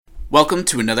Welcome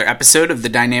to another episode of the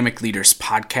Dynamic Leaders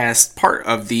Podcast, part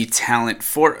of the Talent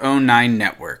 409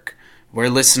 Network, where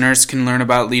listeners can learn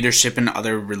about leadership and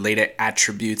other related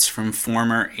attributes from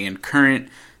former and current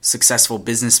successful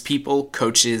business people,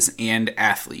 coaches, and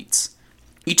athletes.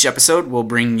 Each episode will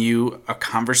bring you a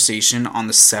conversation on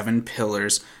the 7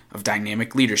 pillars of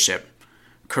dynamic leadership: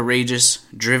 courageous,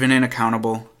 driven and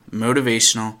accountable,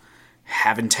 motivational,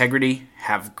 have integrity,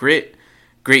 have grit,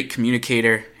 great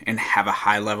communicator, and have a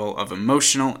high level of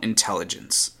emotional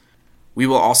intelligence. We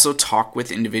will also talk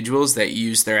with individuals that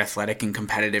use their athletic and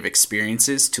competitive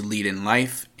experiences to lead in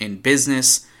life, in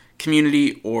business,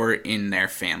 community, or in their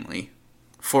family.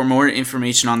 For more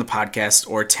information on the podcast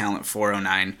or Talent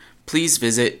 409, please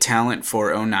visit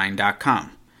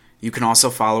talent409.com. You can also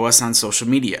follow us on social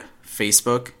media,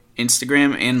 Facebook,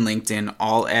 Instagram, and LinkedIn,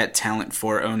 all at Talent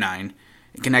 409,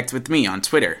 and connect with me on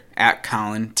Twitter at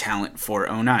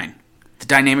ColinTalent409. The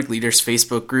Dynamic Leaders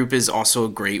Facebook group is also a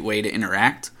great way to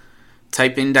interact.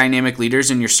 Type in Dynamic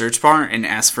Leaders in your search bar and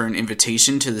ask for an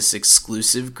invitation to this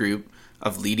exclusive group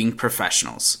of leading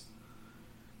professionals.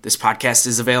 This podcast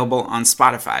is available on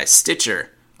Spotify, Stitcher,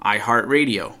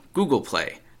 iHeartRadio, Google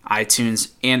Play,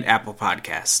 iTunes, and Apple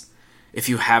Podcasts. If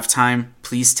you have time,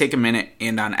 please take a minute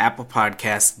and on Apple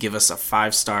Podcasts, give us a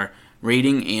 5-star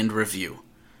rating and review.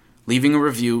 Leaving a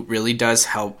review really does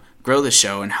help grow the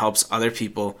show and helps other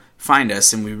people find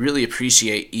us, and we really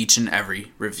appreciate each and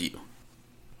every review.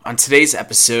 On today's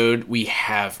episode, we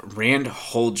have Rand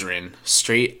Holdren,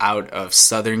 straight out of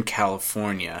Southern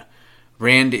California.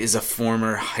 Rand is a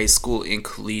former high school and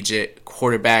collegiate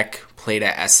quarterback, played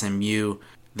at SMU.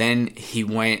 Then he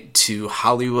went to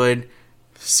Hollywood.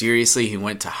 Seriously, he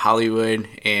went to Hollywood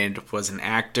and was an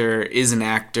actor, is an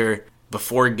actor,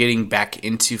 before getting back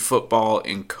into football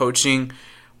and coaching,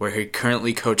 where he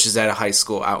currently coaches at a high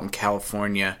school out in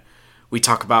California. We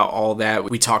talk about all that.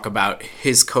 We talk about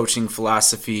his coaching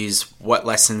philosophies, what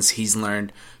lessons he's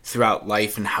learned throughout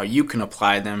life, and how you can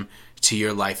apply them to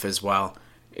your life as well.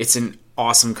 It's an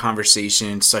awesome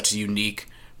conversation, such a unique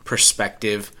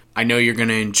perspective. I know you're going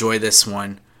to enjoy this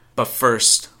one, but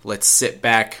first, let's sit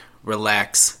back,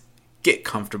 relax, get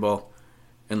comfortable,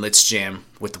 and let's jam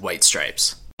with the White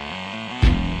Stripes.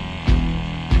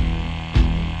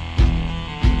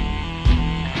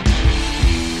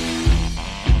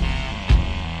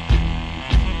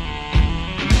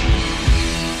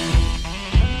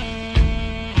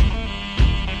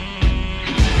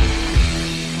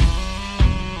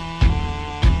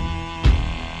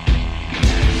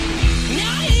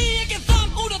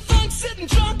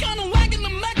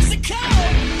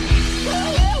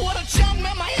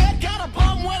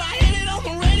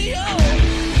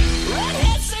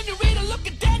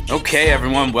 Okay,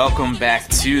 everyone, welcome back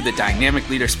to the Dynamic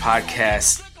Leaders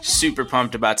Podcast. Super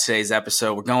pumped about today's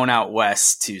episode. We're going out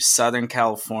west to Southern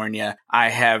California. I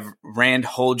have Rand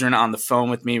Holdren on the phone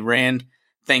with me. Rand,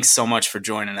 thanks so much for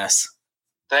joining us.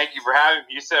 Thank you for having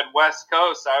me. You said West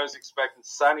Coast. I was expecting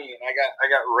sunny, and I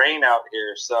got rain out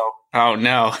here. So, oh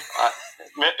no,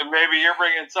 maybe you're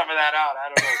bringing some of that out. I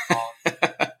don't know,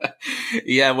 Colin.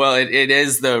 Yeah, well, it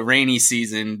is the rainy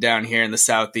season down here in the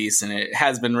Southeast, and it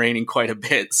has been raining quite a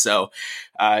bit. So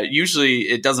usually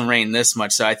it doesn't rain this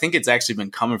much. So I think it's actually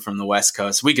been coming from the West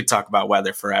Coast. We could talk about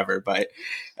weather forever, but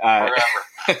forever.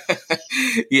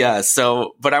 Yeah.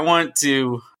 So, but I want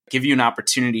to give you an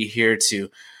opportunity here to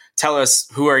tell us,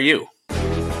 who are you?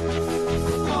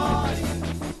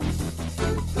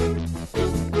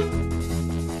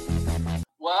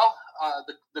 Well,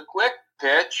 the quick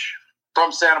pitch.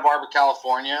 From Santa Barbara,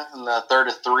 California, and the third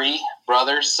of 3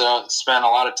 brothers, so spent a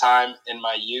lot of time in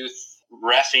my youth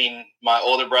reffing my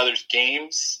older brother's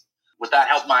games. Would that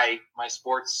help my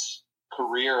sports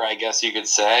career, I guess you could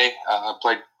say? I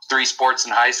played 3 sports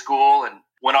in high school and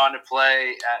went on to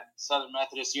play at Southern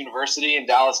Methodist University in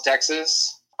Dallas,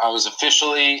 Texas. I was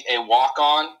officially a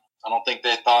walk-on. I don't think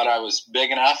they thought I was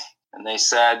big enough, and they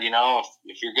said,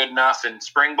 if you're good enough in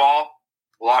spring ball,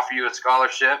 we'll offer you a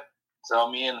scholarship.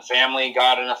 So me and the family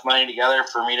got enough money together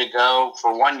for me to go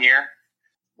for 1 year.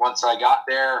 Once I got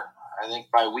there, I think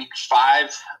by week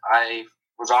 5, I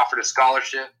was offered a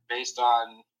scholarship based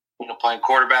on, playing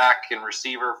quarterback and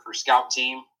receiver for scout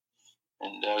team.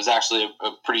 And it was actually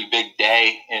a pretty big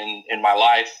day in my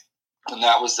life. And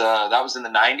that was in the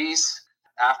 90s.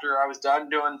 After I was done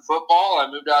doing football, I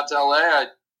moved out to LA. I'd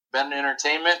been in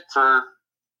entertainment for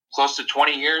close to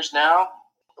 20 years now.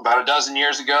 About a dozen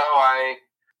years ago, I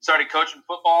started coaching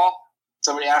football.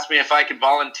 Somebody asked me if I could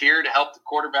volunteer to help the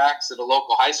quarterbacks at a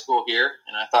local high school here,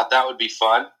 and I thought that would be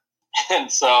fun.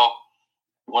 And so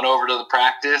went over to the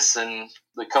practice, and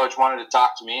the coach wanted to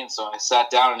talk to me, and so I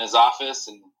sat down in his office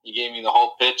and he gave me the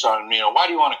whole pitch on, why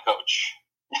do you want to coach?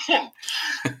 And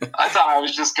I thought I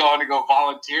was just going to go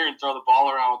volunteer and throw the ball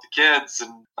around with the kids.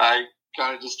 And I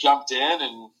kind of just jumped in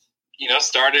and,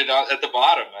 started at the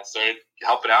bottom. I started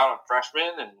helping out on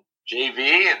freshman and JV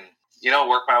and,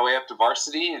 worked my way up to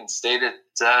varsity and stayed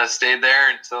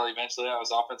there until eventually I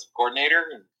was offensive coordinator.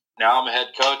 And now I'm a head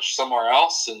coach somewhere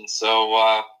else. And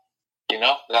so,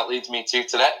 that leads me to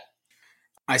today.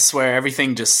 I swear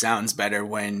everything just sounds better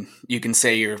when you can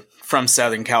say you're from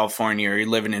Southern California or you're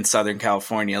living in Southern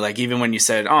California. Like even when you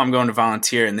said, oh, I'm going to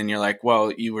volunteer. And then you're like,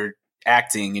 well, you were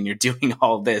acting and you're doing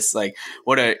all this. Like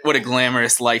what a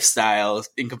glamorous lifestyle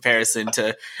in comparison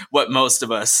to what most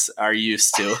of us are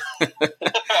used to.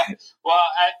 Well,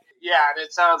 and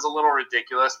it sounds a little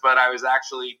ridiculous, but I was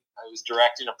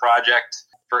directing a project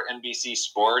for NBC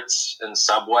Sports and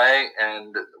Subway.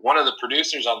 And one of the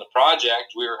producers on the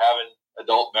project, we were having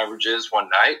adult beverages one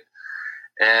night,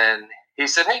 and he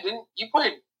said, "Hey, didn't you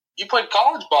played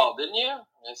college ball, didn't you?"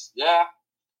 I said, "Yeah."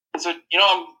 I said,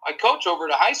 I coach over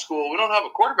at a high school. We don't have a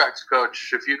quarterbacks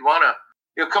coach. If you'd want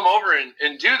to, come over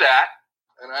and do that.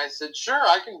 And I said, "Sure,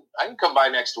 I can come by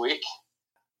next week."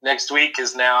 Next week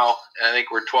is now, I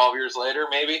think we're 12 years later,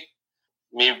 maybe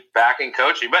me back in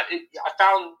coaching. But I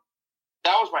found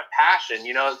that was my passion.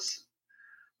 It's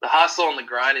the hustle and the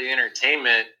grind of the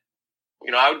entertainment.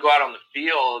 I would go out on the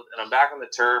field and I'm back on the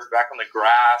turf, back on the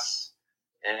grass,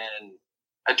 and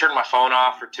I turned my phone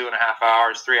off for 2.5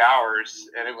 hours, 3 hours,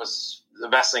 and it was the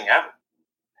best thing ever.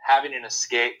 Having an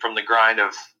escape from the grind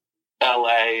of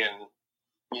LA and,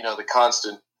 the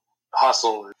constant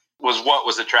hustle was what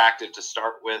was attractive to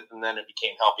start with. And then it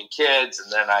became helping kids.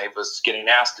 And then I was getting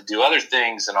asked to do other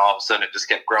things. And all of a sudden it just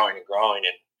kept growing and growing.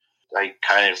 And I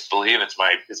kind of believe it's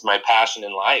my passion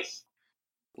in life.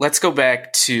 Let's go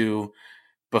back to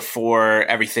before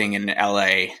everything in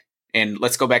LA, and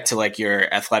let's go back to like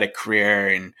your athletic career.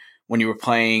 And when you were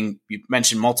playing, you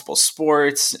mentioned multiple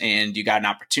sports and you got an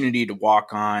opportunity to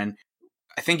walk on.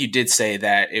 I think you did say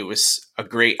that it was a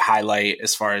great highlight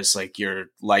as far as like your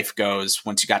life goes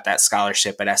once you got that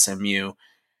scholarship at SMU.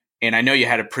 And I know you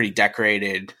had a pretty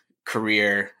decorated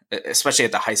career, especially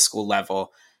at the high school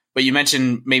level. But you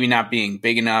mentioned maybe not being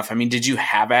big enough. I mean, did you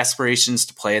have aspirations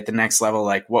to play at the next level?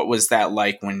 Like, what was that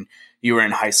like when you were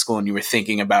in high school and you were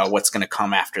thinking about what's going to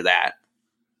come after that?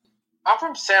 I'm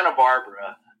from Santa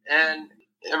Barbara, and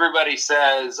everybody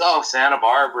says, oh, Santa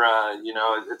Barbara,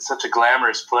 it's such a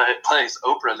glamorous place.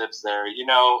 Oprah lives there.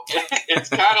 It's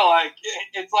kind of like,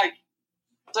 it's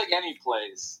like any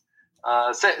place.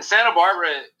 Santa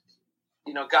Barbara,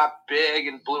 got big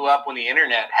and blew up when the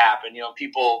internet happened.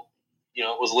 People, it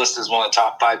was listed as one of the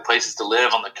top 5 places to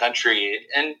live on the country.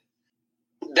 And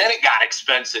then it got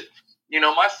expensive.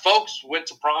 My folks went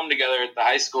to prom together at the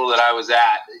high school that I was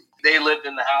at. They lived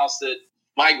in the house that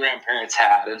my grandparents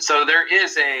had. And so there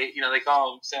is they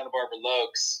call them Santa Barbara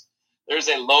Lokes. There's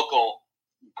a local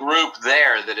group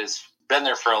there that has been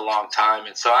there for a long time.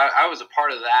 And so I was a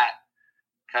part of that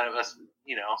kind of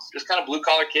just kind of blue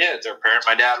collar kids.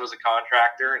 My dad was a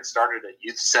contractor and started a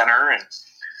youth center. And,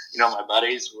 my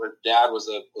buddies with dad was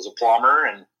a plumber,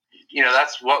 and,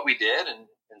 that's what we did. And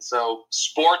so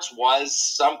sports was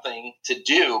something to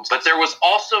do, but there was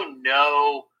also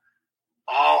no,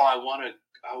 I want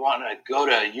to go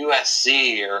to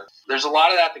USC, or there's a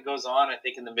lot of that goes on, I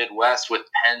think, in the Midwest with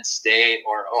Penn State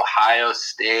or Ohio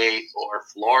State or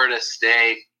Florida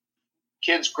State.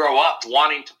 Kids grow up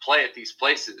wanting to play at these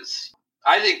places.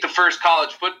 I think the first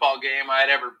college football game I had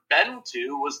ever been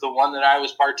to was the one that I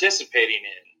was participating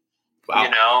in.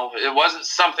 Wow. It wasn't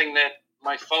something that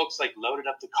my folks loaded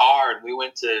up the car and we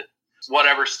went to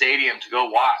whatever stadium to go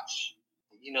watch.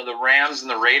 The Rams and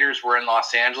the Raiders were in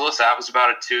Los Angeles. That was about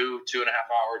a 2.5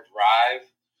 hour drive.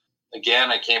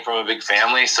 Again, I came from a big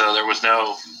family, so there was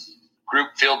no group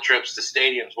field trips to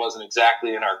stadiums. Wasn't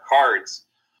exactly in our cards.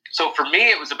 So for me,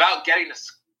 it was about getting a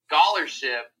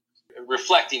scholarship.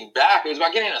 Reflecting back, it was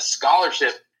about getting a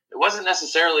scholarship. It wasn't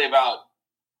necessarily about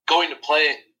going to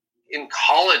play in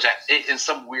college in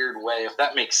some weird way, if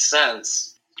that makes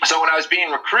sense. So when I was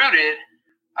being recruited,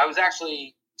 I was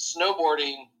actually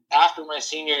snowboarding after my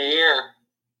senior year,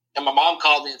 and my mom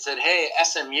called me and said, hey,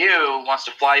 SMU wants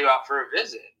to fly you out for a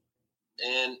visit.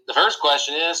 And the first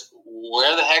question is,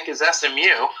 where the heck is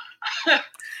SMU?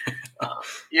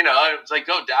 It's like,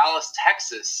 go Dallas,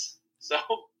 Texas. So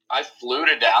I flew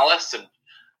to Dallas and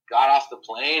got off the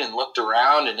plane and looked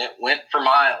around, and it went for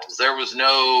miles. There was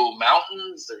no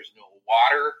mountains. There's no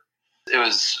water. It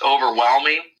was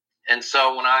overwhelming. And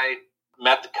so when I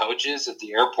met the coaches at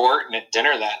the airport and at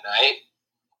dinner that night,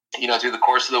 through the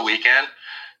course of the weekend,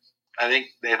 I think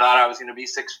they thought I was going to be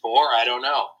 6'4". I don't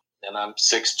know. and I'm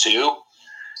 6'2".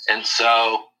 And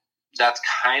so that's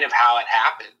kind of how it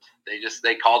happened.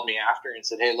 They called me after and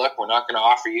said, hey, look, we're not going to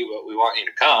offer you, but we want you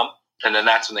to come. And then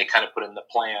that's when they kind of put in the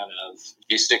plan of, if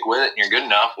you stick with it and you're good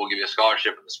enough, we'll give you a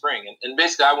scholarship in the spring. And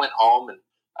basically I went home and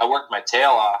I worked my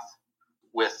tail off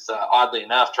with, oddly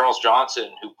enough, Charles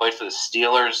Johnson, who played for the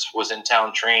Steelers, was in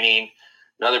town training.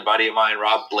 Another buddy of mine,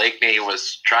 Rob Blakeney,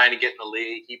 was trying to get in the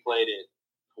league. He played at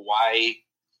Hawaii.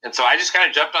 And so I just kind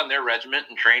of jumped on their regiment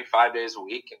and trained 5 days a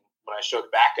week. And when I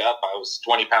showed back up, I was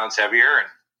 20 pounds heavier,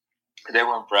 and they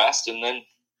were impressed. And then,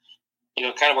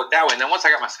 kind of worked that way. And then once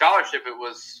I got my scholarship, it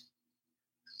was,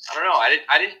 I don't know.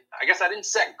 I guess I didn't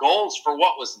set goals for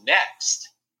what was next.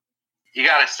 You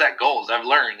got to set goals. I've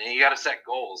learned you got to set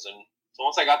goals. And so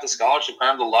once I got the scholarship,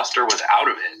 kind of the luster was out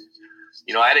of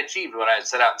it. I had achieved what I had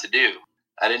set out to do.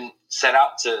 I didn't set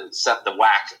out to set the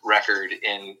WAC record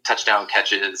in touchdown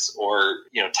catches or,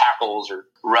 tackles or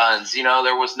runs.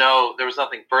 There was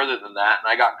nothing further than that.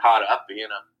 And I got caught up being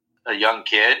a young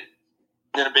kid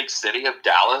in a big city of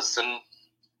Dallas. And,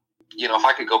 if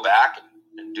I could go back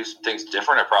and do some things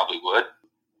different, I probably would.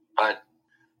 But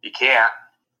you can't.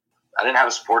 I didn't have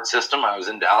a support system. I was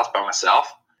in Dallas by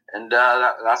myself. And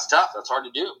that's tough. That's hard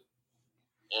to do.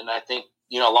 And I think,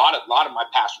 a lot of my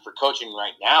passion for coaching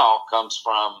right now comes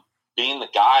from being the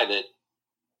guy that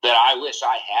I wish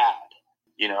I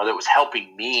had, that was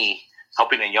helping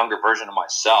a younger version of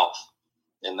myself.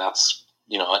 And that's,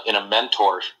 in a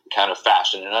mentor kind of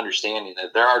fashion, and understanding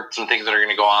that there are some things that are going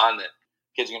to go on that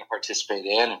kids are going to participate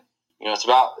in. And, it's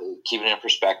about keeping it in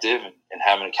perspective and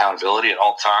having accountability at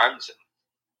all times.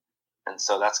 And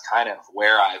so that's kind of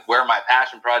where my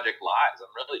passion project lies. I'm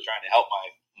really trying to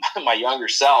help my younger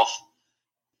self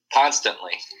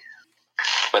constantly.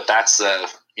 But that's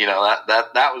that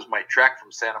was my trek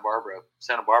from Santa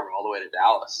Barbara all the way to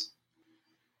Dallas.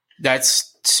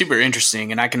 That's super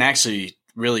interesting, and I can actually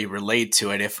really relate to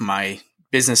it. If my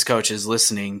business coach is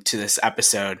listening to this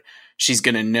episode, she's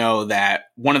going to know that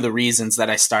one of the reasons that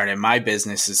I started my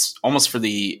business is almost for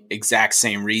the exact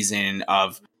same reason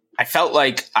of, I felt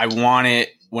like I wanted,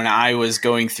 when I was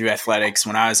going through athletics,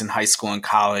 when I was in high school and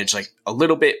college, like a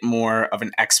little bit more of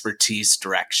an expertise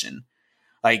direction.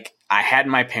 Like I had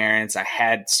my parents, I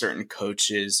had certain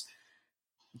coaches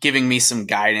giving me some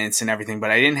guidance and everything, but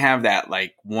I didn't have that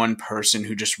like one person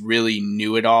who just really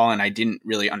knew it all, and I didn't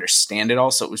really understand it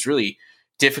all. So it was really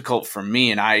difficult for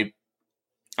me. And I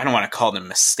don't want to call them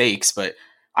mistakes, but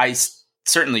I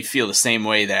certainly feel the same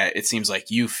way that it seems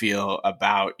like you feel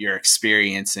about your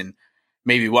experience and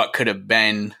maybe what could have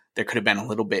been. There could have been a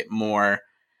little bit more.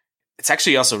 It's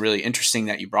actually also really interesting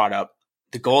that you brought up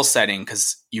the goal setting,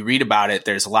 because you read about it.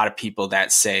 There's a lot of people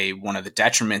that say one of the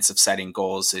detriments of setting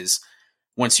goals is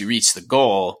once you reach the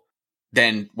goal,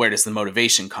 then where does the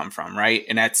motivation come from, right?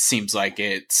 And that seems like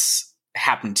it's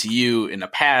happened to you in the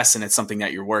past, and it's something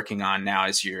that you're working on now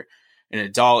as you're an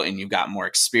adult and you've got more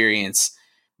experience.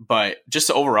 But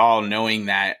just overall knowing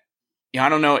that, I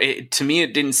don't know, to me,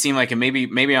 it didn't seem like, and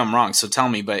maybe I'm wrong, so tell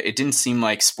me, but it didn't seem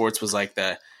like sports was like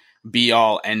the be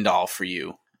all end all for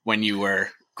you when you were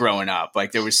growing up.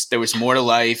 Like there was more to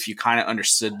life. You kind of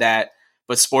understood that,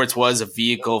 but sports was a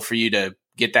vehicle for you to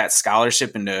get that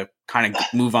scholarship and to kind of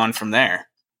move on from there.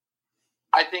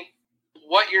 I think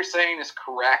what you're saying is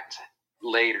correct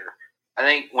later. I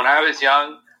think when I was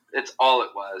young, it's all it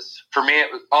was. For me,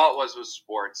 all it was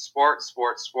sports.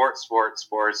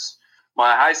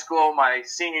 My high school, my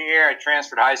senior year, I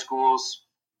transferred high schools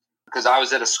because I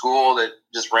was at a school that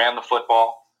just ran the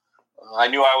football. I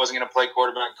knew I wasn't going to play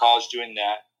quarterback in college doing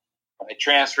that. I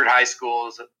transferred high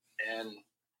schools, and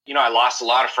I lost a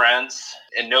lot of friends,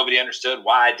 and nobody understood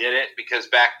why I did it, because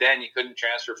back then you couldn't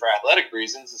transfer for athletic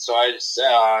reasons. And so I just said,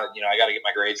 I got to get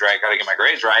my grades right.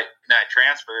 And I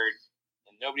transferred,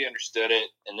 and nobody understood it.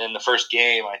 And then the first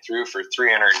game I threw for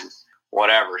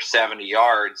 70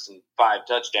 yards and 5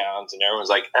 touchdowns. And everyone's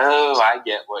like, oh, I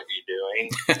get what you're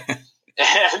doing.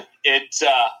 And it's,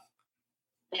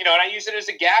 and I used it as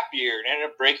a gap year and ended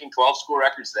up breaking 12 school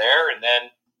records there. And then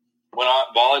went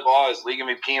on volleyball. I was league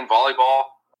MVP in volleyball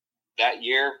that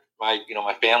year. My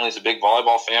family's a big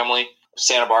volleyball family.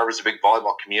 Santa Barbara's a big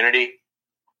volleyball community. It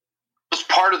was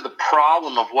part of the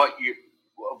problem of what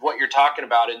you're talking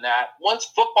about, in that once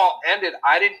football ended,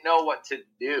 I didn't know what to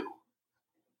do.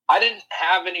 I didn't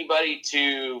have anybody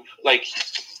to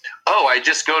I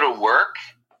just go to work.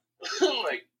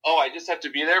 I just have to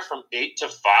be there from 8 to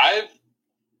 5,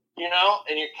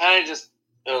 and you're kind of just,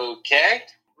 okay.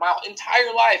 My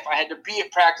entire life, I had to be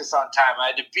at practice on time. I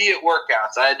had to be at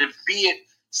workouts. I had to be at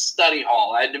study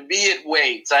hall. I had to be at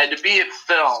weights. I had to be at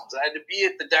films. I had to be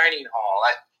at the dining hall.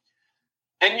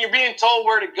 And you're being told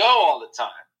where to go all the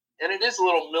time. and it is a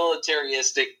little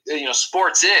militaristic,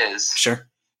 sports is. Sure.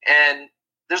 And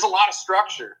there's a lot of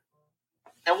structure.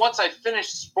 And once I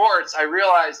finished sports, I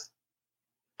realized,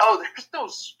 there's no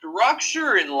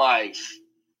structure in life.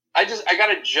 I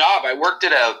got a job. I worked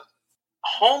at a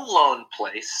home loan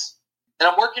place, and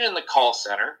I'm working in the call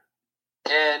center.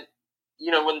 And,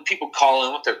 when people call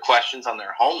in with their questions on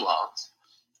their home loans,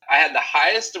 I had the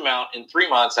highest amount in 3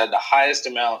 months. I had the highest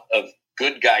amount of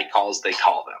good guy calls, they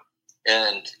call them.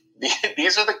 And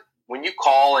these are when you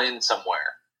call in somewhere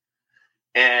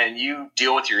and you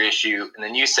deal with your issue, and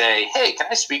then you say, hey, can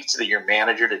I speak to your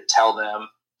manager to tell them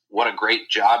what a great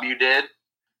job you did?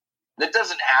 That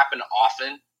doesn't happen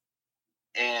often.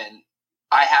 And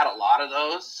I had a lot of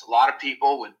those. A lot of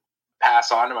people would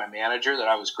pass on to my manager that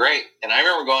I was great. And I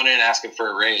remember going in and asking for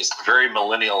a raise. Very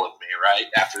millennial of me, right?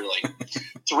 After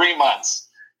 3 months.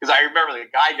 Because I remember the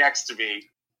guy next to me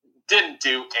didn't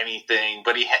do anything,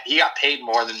 but he got paid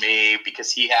more than me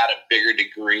because he had a bigger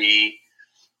degree.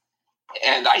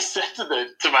 And I said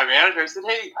to my manager, I said,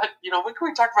 hey, when can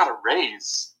we talk about a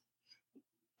raise?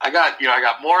 I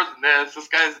got more than this. This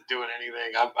guy isn't doing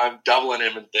anything. I'm doubling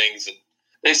him in things. And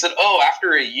they said,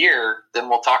 after a year, then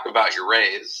we'll talk about your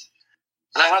raise.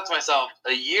 And I thought to myself,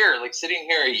 a year, sitting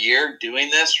here a year doing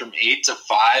this from 8 to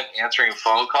 5, answering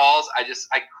phone calls, I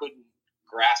couldn't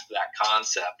grasp that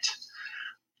concept.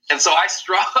 And so I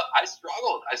struggled. I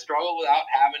struggled without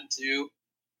having to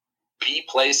be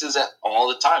places all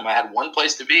the time. I had one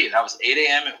place to be. That was 8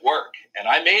 a.m. at work. And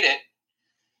I made it,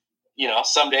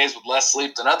 some days with less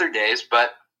sleep than other days.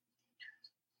 But,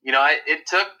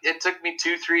 it took me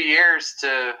 2-3 years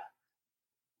to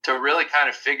really kind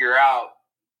of figure out,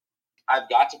 I've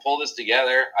got to pull this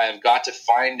together. I've got to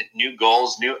find new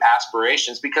goals, new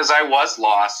aspirations, because I was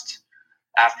lost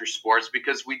after sports,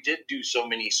 because we did do so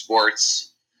many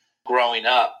sports growing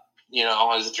up.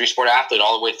 I was a 3-sport athlete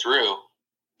all the way through.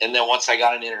 And then once I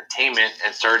got into entertainment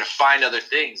and started to find other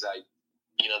things,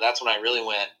 that's when I really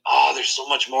went, there's so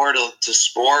much more to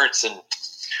sports. And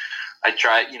I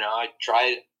tried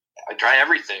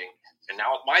everything. And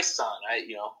now with my son,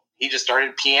 he just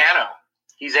started piano.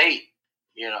 He's 8.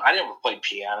 I never played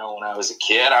piano when I was a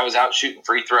kid. I was out shooting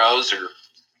free throws or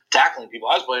tackling people.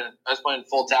 I was playing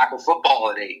full tackle football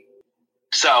at 8.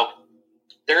 So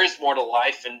there is more to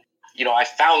life. And, I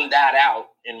found that out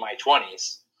in my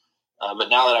 20s. But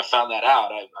now that I've found that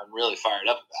out, I'm really fired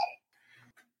up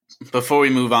about it. Before we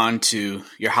move on to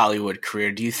your Hollywood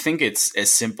career, do you think it's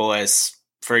as simple as,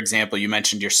 for example, you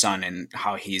mentioned your son and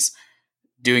how he's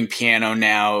doing piano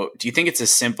now. Do you think it's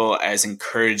as simple as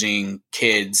encouraging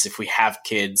kids, if we have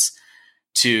kids,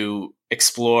 to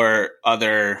explore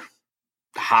other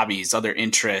hobbies, other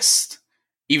interests,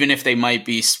 even if they might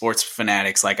be sports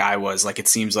fanatics like I was, like it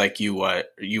seems like you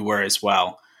were as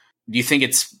well? Do you think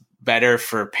it's better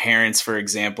for parents, for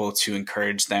example, to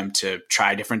encourage them to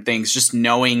try different things, just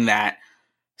knowing that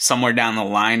somewhere down the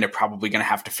line they're probably going to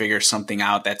have to figure something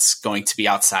out that's going to be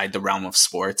outside the realm of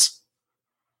sports?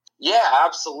 Yeah,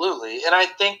 absolutely. And I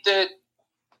think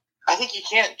you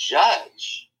can't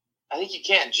judge. A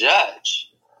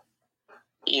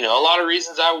lot of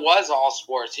reasons I was all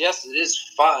sports. Yes, it is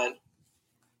fun,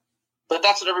 but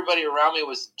that's what everybody around me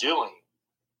was doing.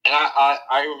 And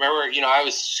I remember, I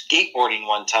was skateboarding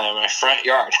one time in my front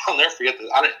yard. I'll never forget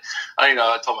this. I don't even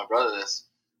know. I told my brother this,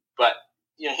 but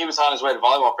he was on his way to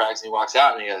volleyball practice, and he walks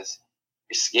out and he goes,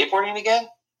 "You're skateboarding again?"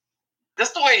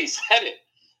 Just the way he said it,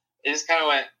 it just kind of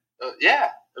went, "Yeah."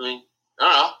 I mean, I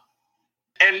don't know.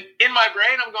 And in my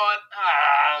brain, I'm going,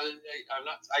 I'm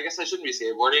not. I guess I shouldn't be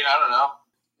skateboarding. I don't know.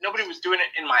 Nobody was doing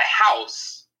it in my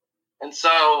house, and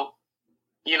so,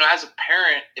 as a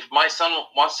parent, if my son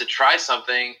wants to try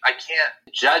something, I can't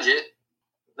judge it.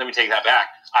 Let me take that back.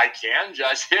 I can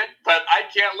judge it, but I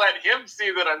can't let him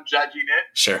see that I'm judging it.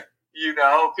 Sure.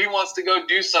 If he wants to go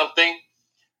do something,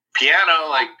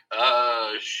 piano,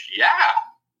 yeah,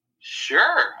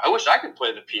 sure. I wish I could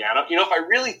play the piano. If I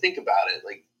really think about it,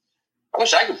 I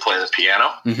wish I could play the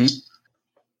piano. Mm-hmm.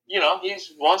 He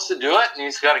wants to do it, and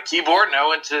he's got a keyboard, and I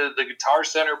went to the Guitar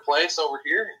Center place over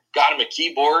here, got him a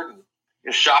keyboard,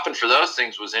 and shopping for those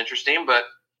things was interesting, but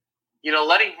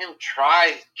letting him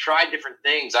try different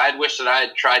things. I'd wish that I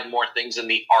had tried more things in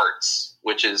the arts,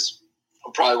 which is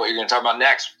probably what you're going to talk about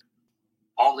next.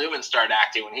 Paul Newman started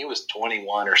acting when he was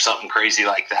 21 or something crazy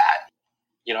like that.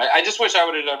 I just wish I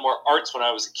would have done more arts when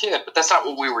I was a kid, but that's not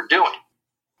what we were doing.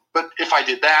 But if I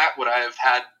did that, would I have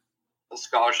had a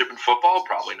scholarship in football?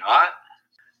 Probably not.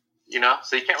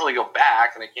 So you can't really go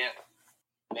back, and I can't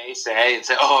naysay and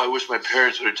say, I wish my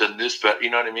parents would have done this, but you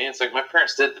know what I mean? It's like my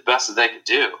parents did the best that they could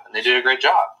do, and they did a great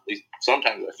job. At least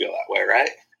sometimes I feel that way,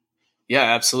 right?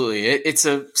 Yeah, absolutely. It's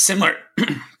a similar,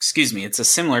 excuse me, it's a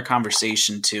similar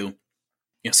conversation to,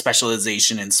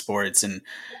 specialization in sports and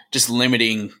just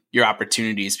limiting your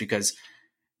opportunities because,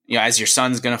 as your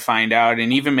son's going to find out,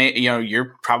 and even,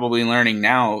 you're probably learning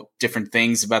now different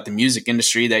things about the music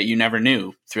industry that you never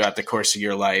knew throughout the course of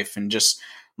your life, and just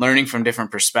learning from different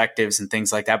perspectives and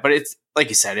things like that. But it's, like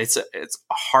you said, it's a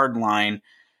hard line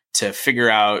to figure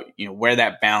out, where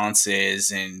that balance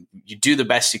is, and you do the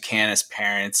best you can as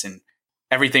parents, and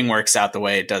everything works out the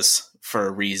way it does for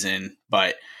a reason.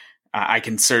 But I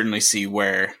can certainly see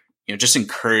where, just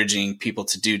encouraging people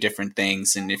to do different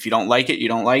things. And if you don't like it, you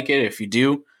don't like it. If you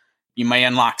do, you may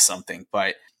unlock something.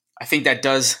 But I think that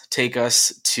does take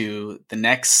us to the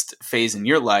next phase in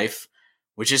your life,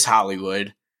 which is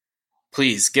Hollywood.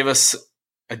 Please give us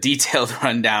a detailed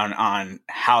rundown on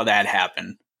how that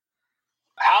happened.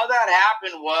 How that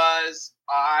happened was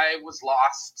I was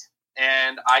lost,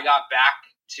 and I got back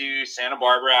to Santa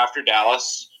Barbara after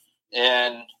Dallas,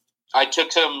 and I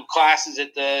took some classes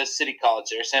at the city college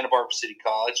there, Santa Barbara City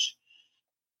College.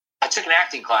 I took an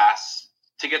acting class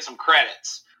to get some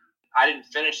credits. I didn't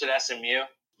finish at SMU.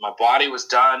 My body was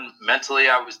done. Mentally,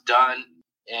 I was done.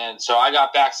 And so I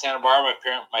got back to Santa Barbara.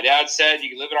 My dad said, you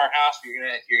can live in our house, but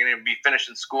you're gonna be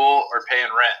finishing school or paying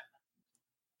rent.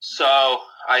 So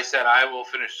I said, I will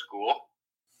finish school.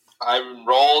 I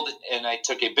enrolled and I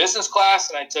took a business class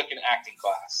and I took an acting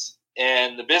class.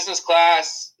 And the business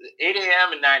class, 8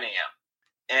 a.m. and 9 a.m.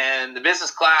 And the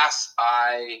business class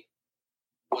I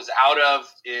was out of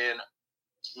in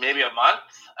maybe a month.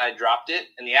 I dropped it.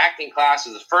 And the acting class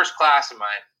was the first class in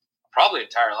my probably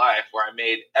entire life where I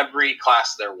made every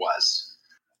class there was.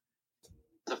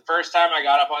 The first time I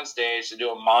got up on stage to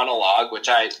do a monologue,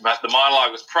 the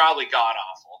monologue was probably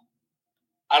god-awful.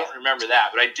 I don't remember that,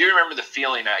 but I do remember the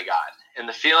feeling I got. And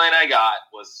the feeling I got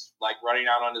was like running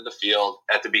out onto the field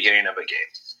at the beginning of a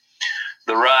game.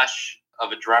 The rush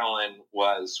of adrenaline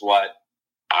was what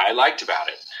I liked about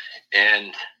it.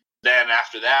 And then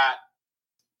after that,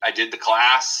 I did the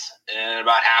class, and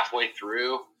about halfway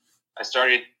through, I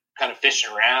started kind of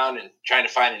fishing around and trying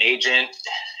to find an agent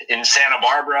in Santa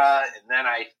Barbara. And then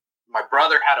my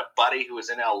brother had a buddy who was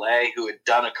in LA who had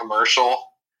done a commercial,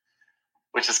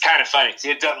 which is kind of funny because he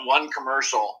had done one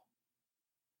commercial.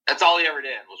 That's all he ever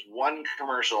did was one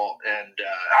commercial. And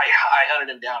I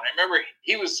hunted him down. I remember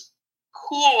he was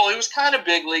cool. He was kind of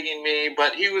big leaguing me,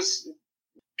 but he was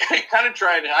kind of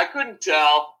trying to, I couldn't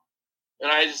tell.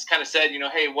 And I just kind of said,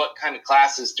 hey, what kind of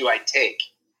classes do I take?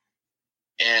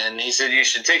 And he said, you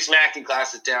should take some acting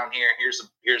classes down here.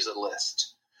 Here's a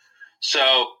list.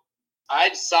 So I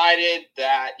decided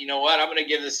that, I'm going to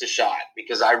give this a shot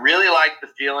because I really like the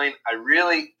feeling. I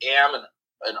really am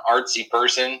an artsy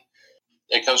person.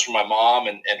 It comes from my mom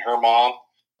and her mom.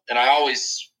 And I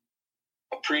always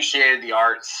appreciated the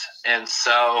arts. And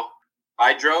so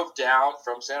I drove down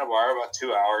from Santa Barbara about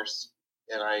 2 hours,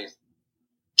 and I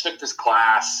took this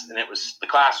class, and the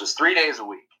class was 3 days a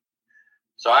week.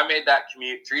 So I made that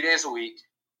commute 3 days a week,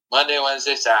 Monday,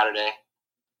 Wednesday, Saturday,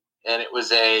 and it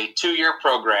was a 2-year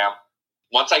program.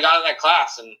 Once I got in that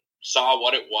class and saw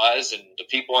what it was and the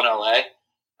people in LA,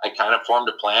 I kind of formed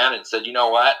a plan and said, you know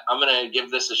what, I'm going to give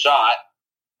this a shot.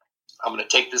 I'm going to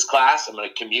take this class. I'm going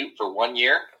to commute for 1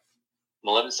 year. I'm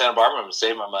going to live in Santa Barbara. I'm going to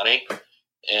save my money,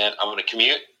 and I'm going to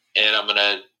commute, and I'm going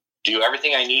to do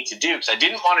everything I need to do because I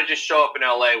didn't want to just show up in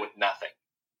LA with nothing.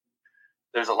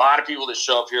 There's a lot of people that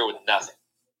show up here with nothing,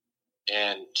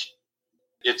 and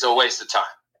it's a waste of time.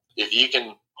 If you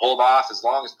can hold off as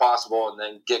long as possible and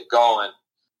then get going,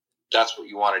 that's what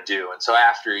you want to do. And so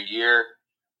after a year,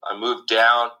 I moved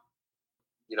down.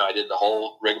 I did the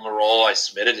whole rigmarole. I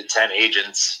submitted to 10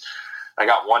 agents. I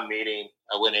got one meeting.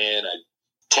 I went in, a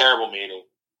terrible meeting,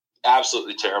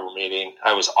 absolutely terrible meeting.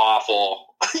 I was awful,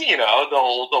 the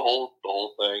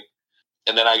whole thing.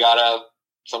 And then I got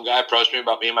some guy approached me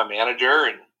about being my manager,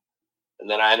 and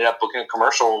then I ended up booking a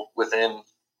commercial within,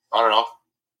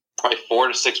 probably 4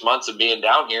 to 6 months of being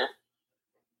down here.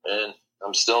 And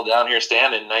I'm still down here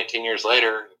standing 19 years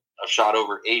later. I've shot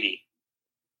over 80.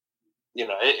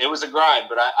 It was a grind,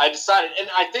 but I decided, and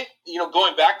I think,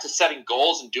 going back to setting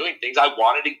goals and doing things, I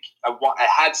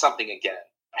had something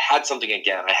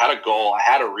again. I had a goal. I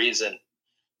had a reason.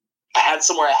 I had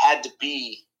somewhere I had to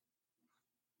be,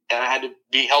 and I had to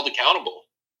be held accountable.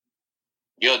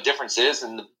 The difference is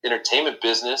in the entertainment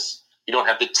business, you don't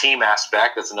have the team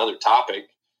aspect. That's another topic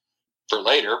for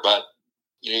later, but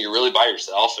you're really by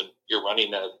yourself, and you're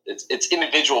running it's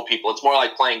individual people. It's more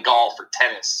like playing golf or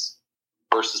tennis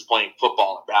versus playing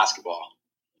football or basketball,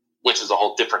 which is a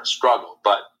whole different struggle.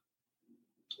 But,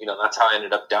 that's how I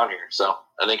ended up down here. So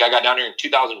I think I got down here in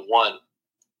 2001.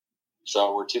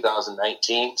 So we're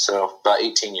 2019, so about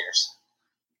 18 years.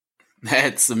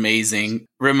 That's amazing.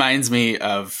 Reminds me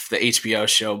of the HBO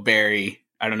show Barry.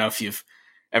 I don't know if you've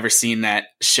ever seen that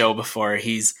show before.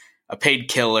 He's a paid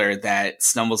killer that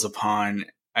stumbles upon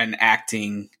an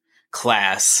acting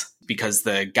class because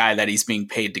the guy that he's being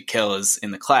paid to kill is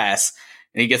in the class.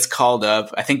 And he gets called up.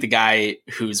 I think the guy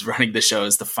who's running the show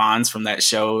is the Fonz from that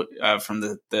show from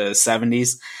the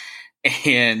 70s.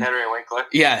 And Henry Winkler.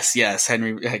 Yes,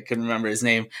 Henry. I couldn't remember his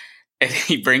name. And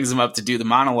he brings him up to do the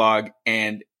monologue,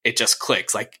 and it just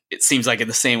clicks. Like, it seems like in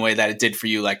the same way that it did for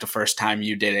you, like the first time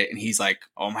you did it. And he's like,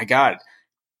 "Oh my God,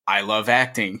 I love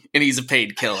acting." And he's a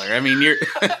paid killer. I mean, you're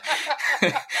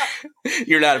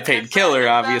you're not a paid killer,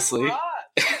 obviously.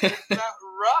 It's that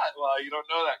rush. Well, you don't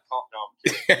know that. No,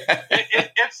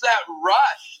 it's that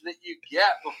rush that you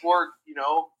get before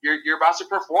you're about to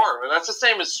perform, and that's the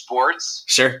same as sports.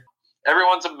 Sure.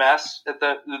 Everyone's a mess at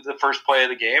the first play of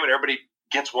the game, and everybody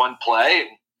gets one play,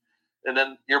 and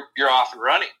then you're off and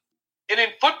running. And in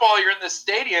football, you're in the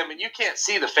stadium, and you can't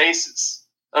see the faces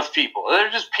of people. They're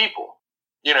just people.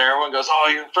 Everyone goes, "Oh,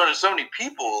 you're in front of so many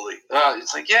people."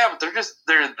 It's like, yeah, but they're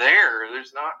there.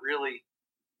 There's not really.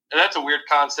 And that's a weird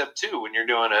concept, too, when you're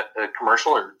doing a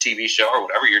commercial or TV show or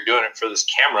whatever. You're doing it for this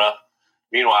camera.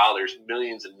 Meanwhile, there's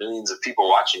millions and millions of people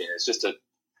watching it. It's just a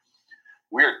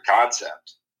weird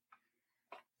concept.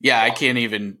 Yeah, I can't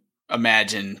even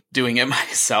imagine doing it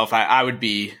myself. I would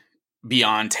be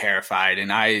beyond terrified,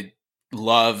 and I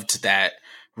loved that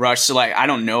rush. So, I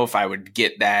don't know if I would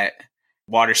get that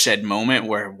watershed moment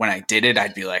where when I did it,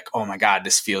 I'd be like, "Oh my God,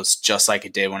 this feels just like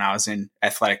it did when I was in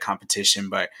athletic competition."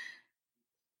 But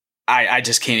I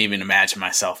just can't even imagine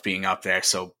myself being up there.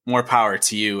 So more power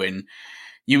to you. And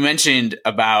you mentioned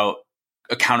about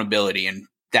accountability and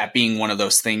that being one of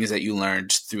those things that you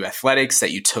learned through athletics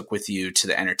that you took with you to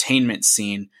the entertainment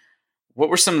scene. What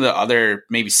were some of the other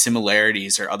maybe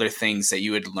similarities or other things that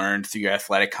you had learned through your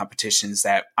athletic competitions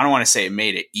that, I don't want to say it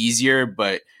made it easier,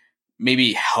 but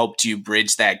maybe helped you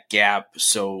bridge that gap?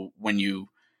 So when you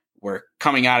were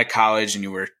coming out of college and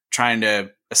you were trying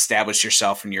to establish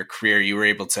yourself in your career, you were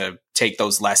able to take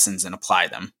those lessons and apply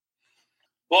them.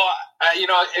 Well,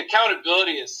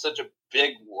 accountability is such a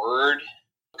big word.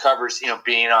 It covers,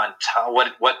 being on time.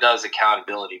 What does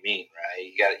accountability mean, right?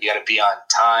 You got to be on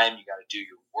time. You got to do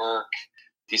your work.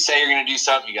 If you say you're going to do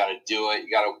something, you got to do it. You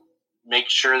got to make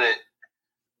sure that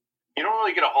you don't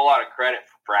really get a whole lot of credit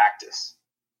for practice.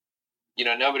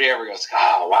 Nobody ever goes,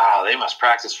 "Oh, wow, they must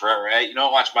practice forever," right? You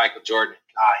don't watch Michael Jordan.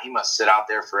 He must sit out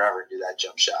there forever and do that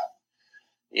jump shot.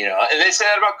 And they say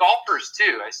that about golfers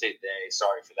too. I say they,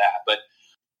 sorry for that. But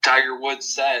Tiger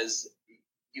Woods says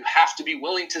you have to be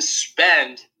willing to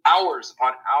spend hours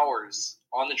upon hours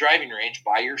on the driving range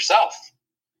by yourself.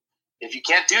 If you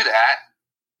can't do that,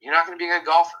 you're not going to be a good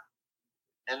golfer.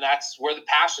 And that's where the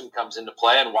passion comes into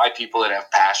play, and why people that have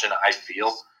passion, I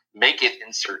feel, make it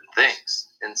in certain things.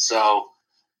 And so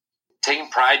taking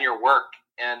pride in your work.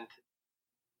 And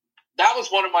that was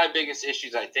one of my biggest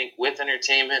issues, I think, with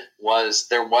entertainment, was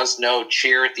there was no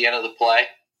cheer at the end of the play.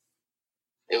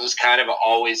 It was kind of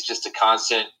always just a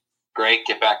constant, great,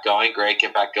 get back going, great,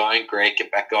 get back going, great,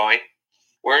 get back going.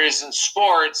 Whereas in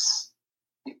sports,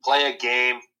 you play a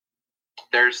game,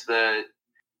 there's the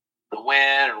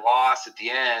win or loss at the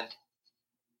end,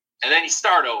 and then you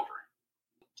start over.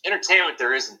 Entertainment,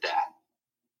 there isn't that.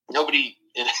 Nobody,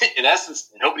 in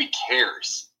essence, nobody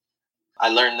cares. I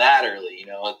learned that early,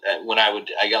 when I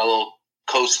got a little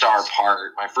co-star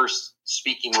part, my first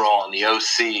speaking role on the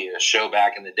OC, a show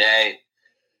back in the day.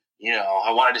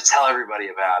 I wanted to tell everybody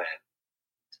about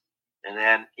it. And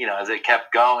then, as it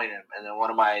kept going, and then one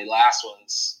of my last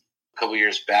ones a couple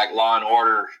years back, Law and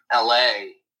Order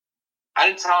LA, I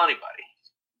didn't tell anybody.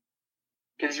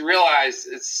 Because you realize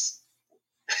it's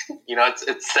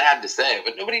sad to say,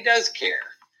 but nobody does care.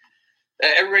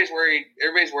 Everybody's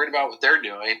worried about what they're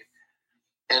doing.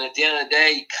 And at the end of the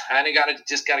day, you kind of got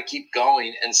to keep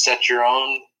going and set your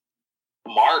own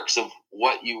marks of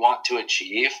what you want to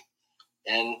achieve.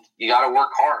 And you got to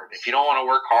work hard. If you don't want to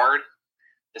work hard,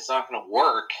 it's not going to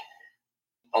work.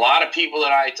 A lot of people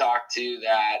that I talk to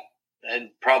and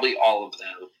probably all of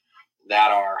them,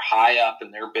 that are high up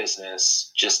in their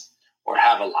business, or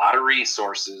have a lot of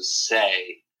resources,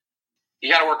 say, you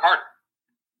got to work harder.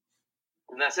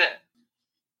 And that's it.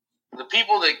 The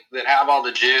people that have all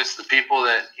the juice, the people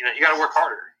that, you got to work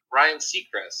harder. Ryan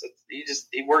Seacrest,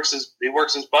 he works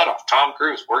his butt off. Tom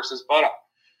Cruise works his butt off.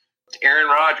 Aaron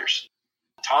Rodgers,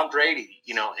 Tom Brady,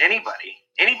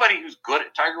 anybody who's good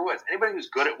at Tiger Woods, anybody who's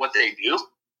good at what they do,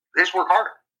 they just work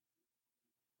harder.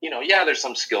 There's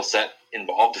some skill set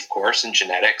involved, of course, and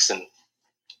genetics, and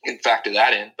you can factor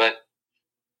that in. But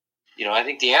I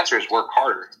think the answer is work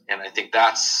harder. And I think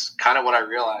that's kind of what I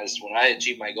realized when I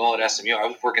achieved my goal at SMU. I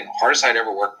was working the hardest I'd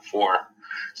ever worked before.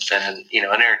 And, in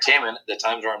entertainment, the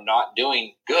times where I'm not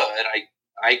doing good,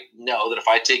 I know that if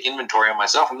I take inventory on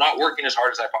myself, I'm not working as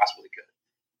hard as I possibly could.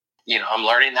 I'm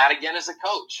learning that again as a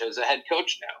coach, as a head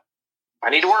coach now. I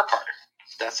need to work harder.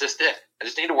 That's just it. I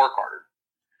just need to work harder.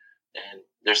 And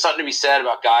there's something to be said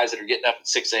about guys that are getting up at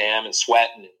 6 a.m. and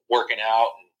sweating and working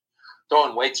out and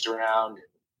throwing weights around.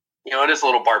 It is a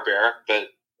little barbaric, but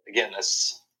again,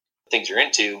 that's things you're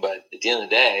into. But at the end of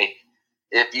the day,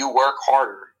 if you work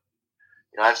harder,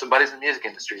 I have some buddies in the music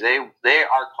industry. They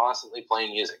are constantly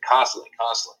playing music, constantly.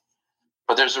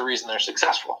 But there's a reason they're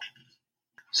successful.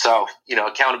 So,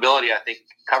 accountability, I think,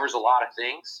 covers a lot of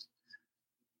things.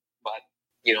 But,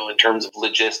 in terms of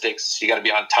logistics, you got to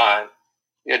be on time.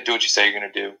 You got to do what you say you're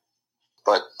going to do.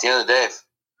 But at the end of the day, if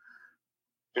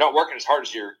you're not working as hard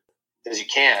as you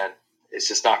can, it's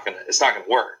just not going to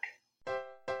work.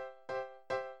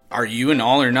 Are you an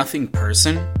all or nothing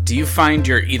person? Do you find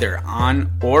you're either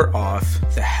on or off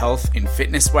the health and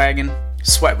fitness wagon?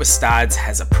 Sweat with Stods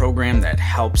has a program that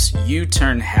helps you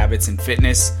turn habits and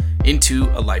fitness into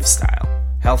a lifestyle.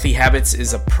 Healthy Habits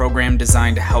is a program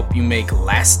designed to help you make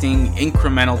lasting,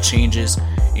 incremental changes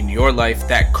in your life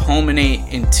that culminate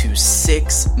into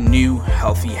 6 new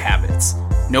healthy habits.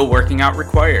 No working out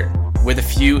required. With a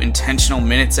few intentional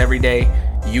minutes every day,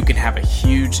 you can have a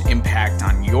huge impact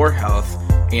on your health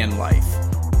and life.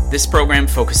 This program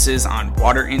focuses on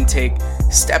water intake,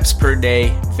 steps per day,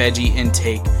 veggie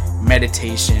intake,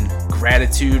 meditation,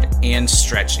 gratitude, and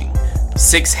stretching.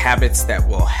 6 habits that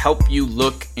will help you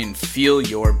look and feel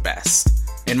your best.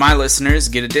 And my listeners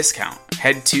get a discount.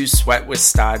 Head to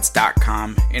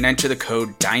sweatwithstods.com and enter the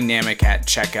code DYNAMIC at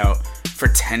checkout for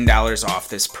 $10 off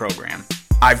this program.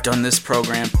 I've done this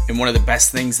program, and one of the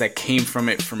best things that came from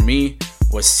it for me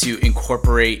was to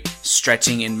incorporate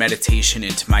stretching and meditation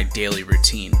into my daily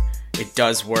routine. It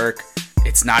does work.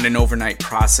 It's not an overnight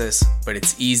process, but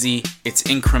it's easy, it's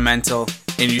incremental,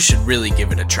 and you should really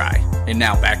give it a try. And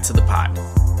now back to the pod.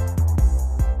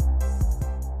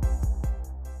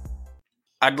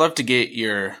 I'd love to get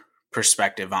your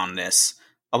perspective on this.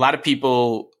 A lot of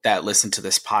people that listen to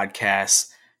this podcast,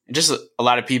 and just a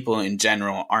lot of people in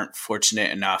general, aren't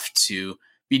fortunate enough to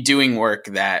be doing work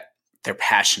that they're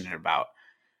passionate about.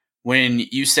 When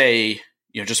you say,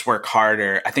 just work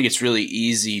harder, I think it's really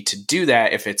easy to do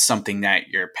that if it's something that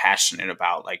you're passionate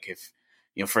about. Like if,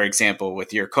 for example,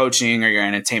 with your coaching or your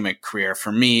entertainment career,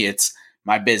 for me, it's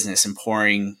my business and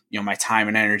pouring, my time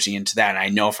and energy into that. And I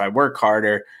know if I work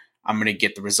harder, I'm going to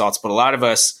get the results. But a lot of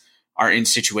us are in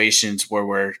situations where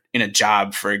we're in a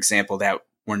job, for example, that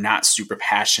we're not super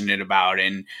passionate about,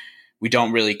 and we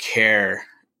don't really care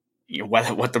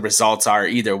what the results are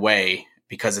either way,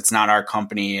 because it's not our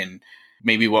company and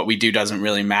maybe what we do doesn't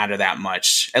really matter that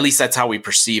much. At least that's how we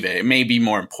perceive it. It may be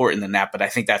more important than that, but I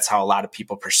think that's how a lot of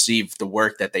people perceive the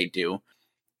work that they do.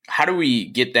 How do we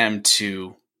get them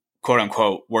to, quote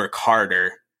unquote, work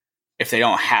harder if they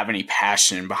don't have any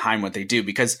passion behind what they do?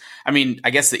 Because, I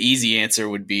guess the easy answer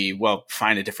would be, well,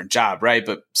 find a different job, right?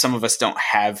 But some of us don't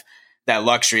have that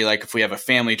luxury. Like if we have a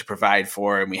family to provide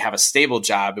for and we have a stable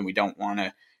job and we don't want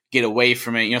to get away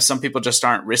from it, some people just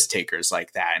aren't risk takers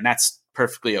like that. And that's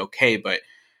perfectly okay. But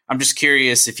I'm just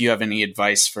curious if you have any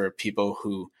advice for people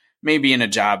who may be in a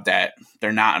job that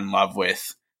they're not in love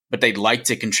with, but they'd like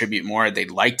to contribute more.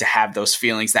 They'd like to have those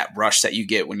feelings, that rush that you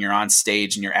get when you're on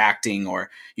stage and you're acting, or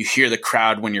you hear the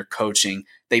crowd when you're coaching.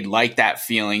 They'd like that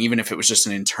feeling, even if it was just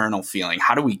an internal feeling.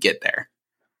 How do we get there?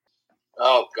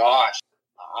 Oh, gosh.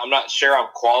 I'm not sure I'm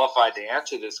qualified to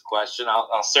answer this question.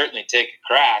 I'll certainly take a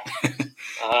crack.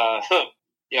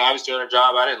 I was doing a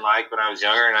job I didn't like when I was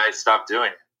younger, and I stopped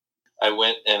doing it. I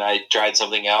went and I tried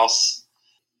something else.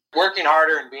 Working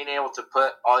harder and being able to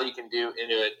put all you can do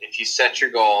into it. If you set your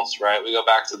goals, right? We go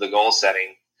back to the goal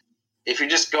setting. If you're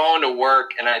just going to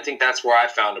work, and I think that's where I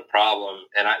found a problem,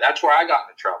 and that's where I got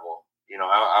into trouble.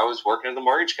 I was working at the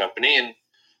mortgage company and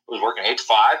was working 8 to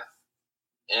 5.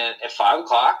 And at 5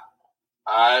 o'clock,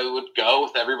 I would go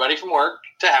with everybody from work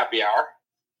to happy hour.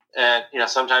 And,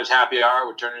 sometimes happy hour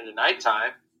would turn into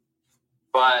nighttime.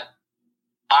 But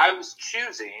I was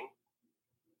choosing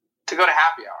to go to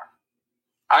happy hour.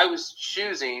 I was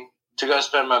choosing to go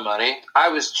spend my money. I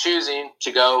was choosing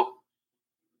to go,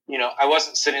 I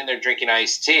wasn't sitting there drinking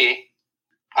iced tea.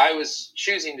 I was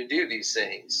choosing to do these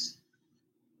things.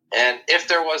 And if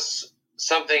there was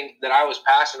something that I was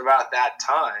passionate about at that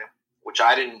time, which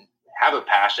I didn't have a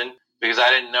passion because I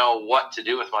didn't know what to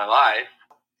do with my life,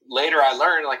 later I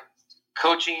learned, like,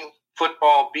 coaching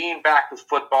football, being back with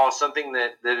football, something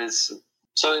that is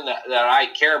something that I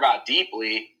care about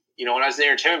deeply. You know, when I was in the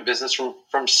entertainment business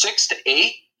from 6 to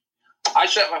 8, I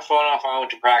shut my phone off. I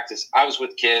went to practice. I was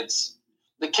with kids.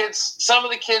 Some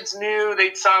of the kids knew,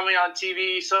 they saw me on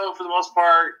TV. So for the most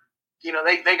part, you know,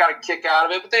 they got a kick out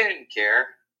of it, but they didn't care.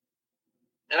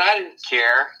 And I didn't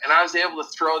care. And I was able to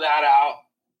throw that out.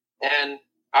 And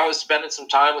I was spending some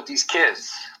time with these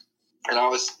kids. And I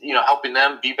was, you know, helping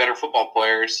them be better football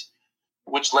players,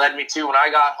 which led me to, when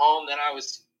I got home, then I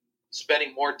was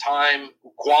spending more time,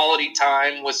 quality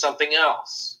time, with something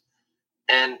else.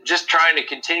 And just trying to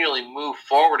continually move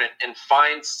forward and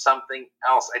find something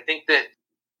else. I think that,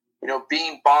 you know,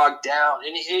 being bogged down,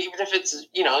 and even if it's,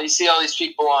 you know, you see all these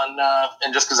people on,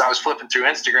 and just because I was flipping through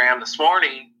Instagram this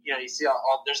morning, you know, you see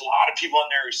there's a lot of people in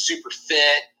there who are super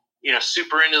fit, you know,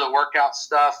 super into the workout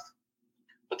stuff,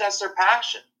 but that's their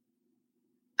passion.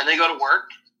 And they go to work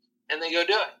and they go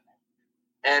do it.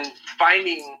 And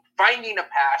finding a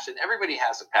passion, everybody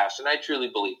has a passion. I truly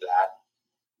believe that.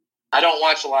 I don't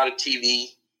watch a lot of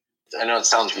TV. I know it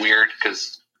sounds weird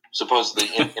because supposedly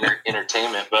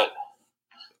entertainment, but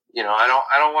you know, I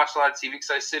don't watch a lot of TV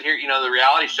because I sit here. You know, the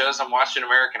reality shows. I'm watching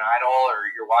American Idol, or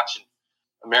you're watching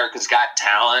America's Got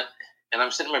Talent, and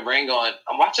I'm sitting in my brain going,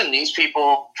 I'm watching these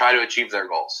people try to achieve their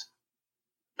goals.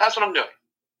 That's what I'm doing.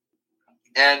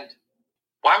 And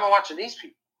why am I watching these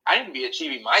people? I need to be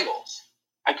achieving my goals.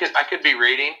 I could be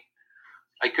reading.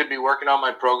 I could be working on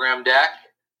my program deck.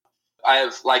 I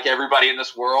have, like everybody in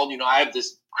this world, you know, I have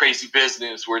this crazy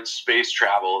business where it's space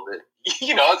travel that,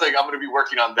 you know, it's like I'm going to be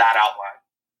working on that outline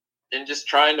and just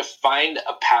trying to find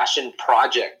a passion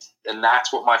project. And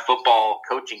that's what my football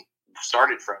coaching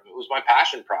started from. It was my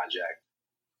passion project.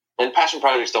 And passion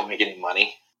projects don't make any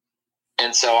money.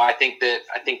 And so I think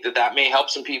that may help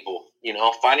some people, you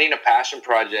know, finding a passion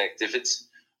project. If it's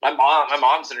my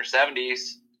mom's in her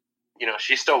 70s, you know,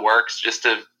 she still works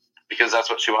because that's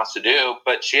what she wants to do.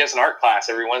 But she has an art class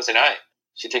every Wednesday night.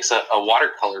 She takes a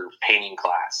watercolor painting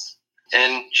class,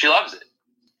 and she loves it.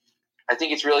 I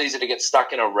think it's really easy to get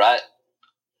stuck in a rut,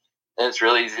 and it's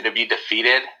really easy to be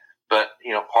defeated. But,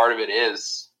 you know, part of it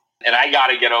is, and I got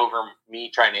to get over me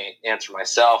trying to answer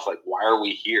myself, like, why are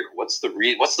we here? What's the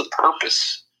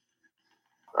purpose?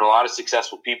 And a lot of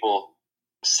successful people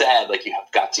said, like, you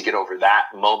have got to get over that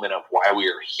moment of why we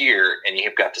are here, and you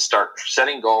have got to start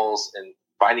setting goals and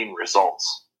finding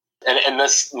results. And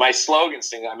this, my slogans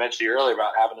thing I mentioned earlier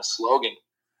about having a slogan.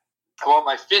 I'm on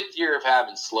my 5th year of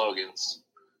having slogans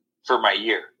for my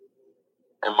year.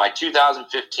 And my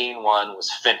 2015 one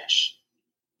was finish.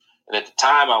 And at the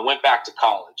time I went back to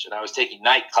college and I was taking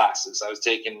night classes. I was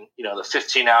taking, you know, the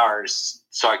 15 hours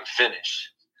so I could finish.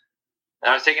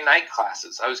 And I was taking night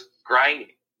classes. I was grinding.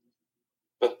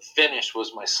 But finish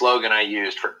was my slogan I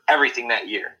used for everything that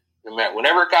year. No matter,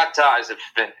 whenever it got to, I said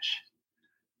finish.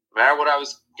 No matter what I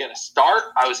was going to start,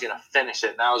 I was going to finish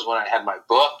it. And that was when I had my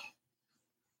book.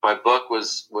 My book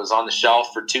was on the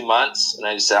shelf for 2 months. And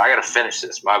I just said, I got to finish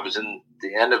this. I was in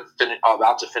the end of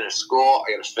about to finish school.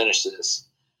 I got to finish this.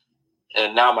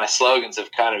 And now my slogans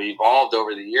have kind of evolved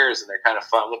over the years, and they're kind of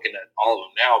fun looking at all of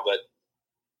them now. But,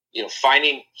 you know,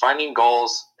 finding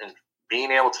goals and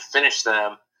being able to finish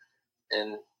them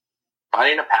and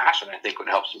finding a passion, I think, would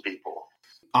help some people.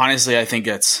 Honestly, I think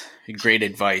that's great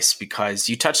advice because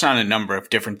you touched on a number of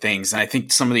different things. And I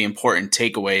think some of the important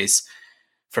takeaways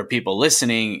for people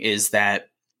listening is that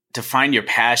to find your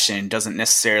passion doesn't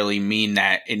necessarily mean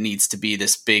that it needs to be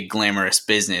this big glamorous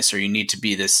business, or you need to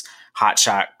be this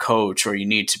hotshot coach, or you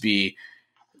need to be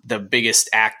the biggest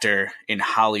actor in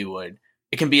Hollywood.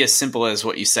 It can be as simple as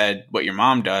what you said, what your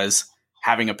mom does,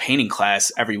 having a painting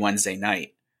class every Wednesday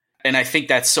night. And I think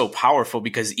that's so powerful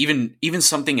because even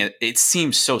something, it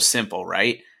seems so simple,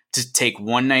 right? To take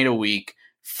one night a week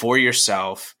for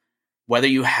yourself, whether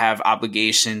you have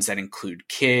obligations that include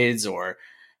kids or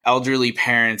elderly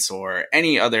parents or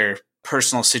any other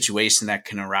personal situation that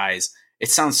can arise. It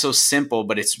sounds so simple,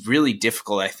 but it's really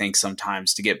difficult, I think,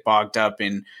 sometimes to get bogged up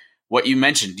in what you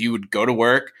mentioned. You would go to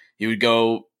work, you would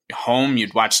go home,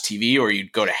 you'd watch TV, or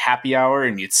you'd go to happy hour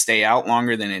and you'd stay out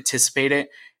longer than anticipated.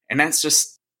 And that's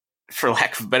just, for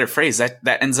lack of a better phrase, that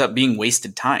ends up being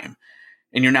wasted time.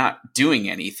 And you're not doing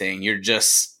anything. You're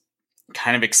just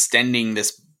kind of extending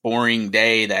this boring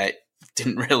day that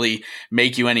didn't really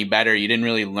make you any better. You didn't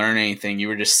really learn anything. You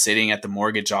were just sitting at the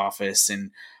mortgage office.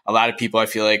 And a lot of people, I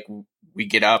feel like, we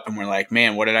get up and we're like,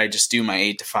 man, what did I just do? My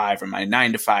 8 to 5 or my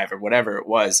 9 to 5 or whatever it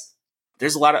was.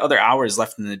 There's a lot of other hours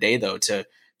left in the day, though, to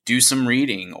do some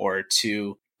reading or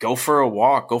to go for a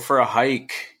walk, go for a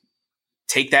hike,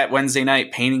 take that Wednesday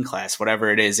night painting class, whatever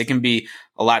it is. It can be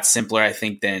a lot simpler, I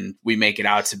think, than we make it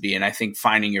out to be. And I think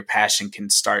finding your passion can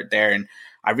start there. And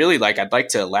I'd like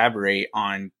to elaborate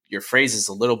on your phrases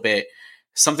a little bit.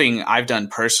 Something I've done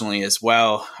personally as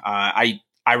well. I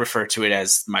refer to it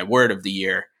as my word of the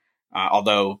year,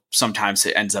 although sometimes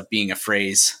it ends up being a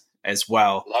phrase as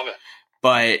well. Love it.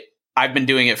 But I've been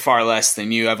doing it far less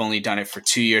than you. I've only done it for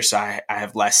 2 years, so I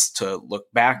have less to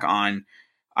look back on.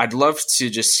 I'd love to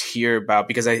just hear about,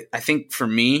 because I think for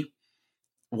me,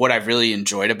 what I've really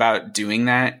enjoyed about doing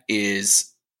that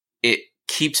is it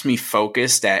keeps me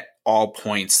focused at all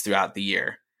points throughout the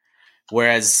year.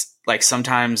 Whereas like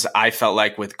sometimes I felt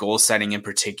like with goal setting in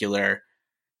particular,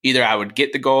 either I would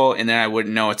get the goal and then I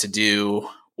wouldn't know what to do,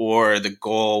 or the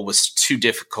goal was too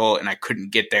difficult and I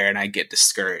couldn't get there and I get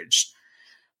discouraged.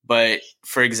 But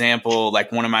for example,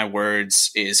 like one of my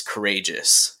words is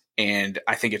courageous. And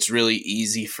I think it's really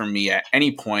easy for me at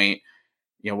any point,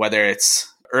 whether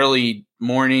it's early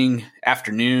morning,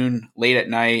 afternoon, late at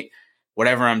night,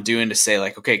 whatever I'm doing, to say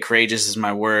like, okay, courageous is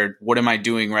my word. What am I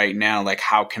doing right now? Like,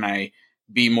 how can I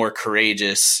be more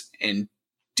courageous and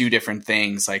do different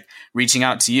things, like reaching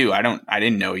out to you? I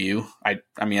didn't know you.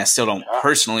 I mean, I still don't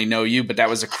personally know you, but that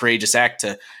was a courageous act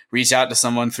to reach out to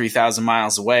someone 3,000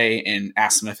 miles away and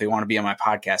ask them if they want to be on my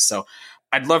podcast. So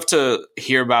I'd love to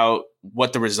hear about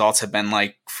what the results have been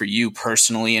like for you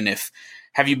personally. And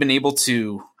have you been able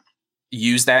to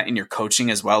use that in your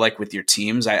coaching as well, like with your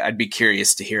teams? I'd be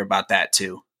curious to hear about that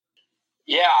too.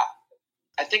 Yeah.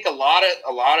 I think a lot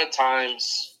of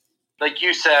times, like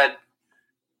you said,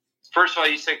 first of all,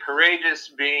 you said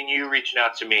courageous being you reaching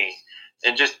out to me.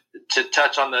 And just to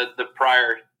touch on the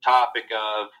prior topic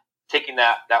of taking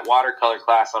that watercolor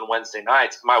class on Wednesday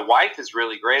nights, my wife is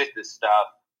really great at this stuff.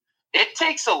 It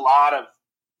takes a lot of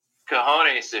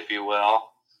cojones, if you will,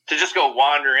 to just go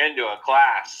wander into a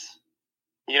class.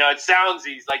 It sounds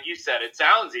easy. Like you said, it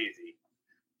sounds easy.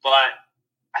 But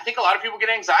I think a lot of people get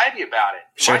anxiety about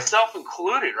it, sure. Myself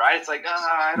included, right? It's like,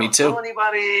 I don't know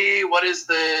anybody. What is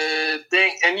the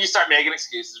thing? And you start making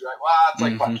excuses, right? Well, it's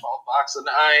like $12 a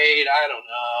night. I don't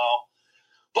know.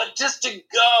 But just to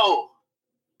go,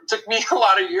 it took me a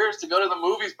lot of years to go to the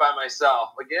movies by myself.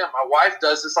 Again, my wife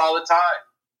does this all the time.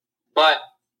 But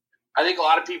I think a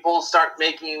lot of people start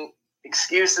making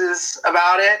excuses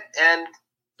about it, and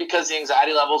because the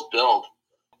anxiety levels build.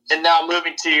 And now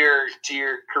moving to your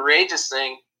courageous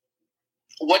thing,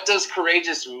 what does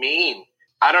courageous mean?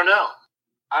 I don't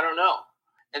know.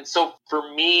 And so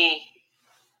for me,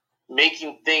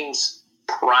 making things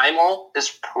primal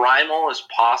as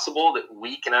possible that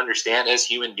we can understand as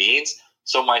human beings.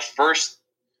 So my first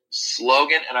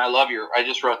slogan, and I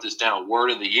just wrote this down,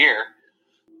 word of the year,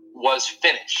 was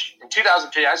finish. In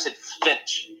 2015, I said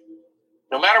finish.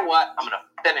 No matter what, I'm going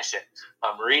to finish it. If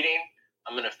I'm reading,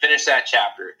 I'm going to finish that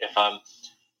chapter. If I'm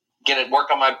going to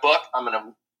work on my book, I'm going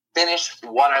to finish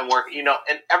what I'm working,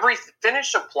 and every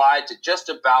finish applied to just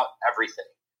about everything.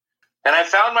 And I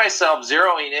found myself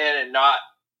zeroing in and not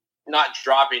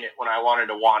dropping it when I wanted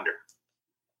to wander.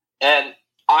 And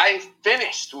I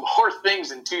finished more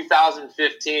things in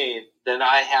 2015 than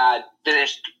I had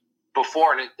finished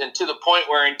before. And to the point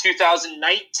where in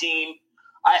 2019,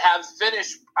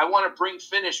 I want to bring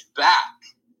finish back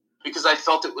because I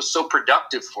felt it was so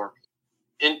productive for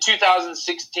me. In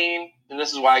 2016, and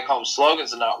this is why I call them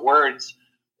slogans and not words,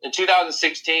 in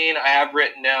 2016, I have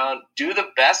written down, do the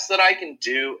best that I can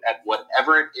do at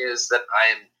whatever it is that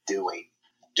I am doing.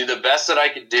 Do the best that I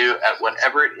can do at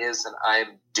whatever it is that I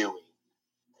am doing.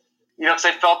 Because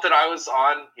I felt that I was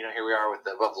on, here we are with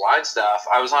the above the line stuff,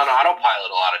 I was on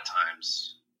autopilot a lot of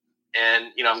times.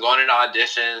 And, I'm going into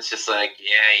auditions, just like,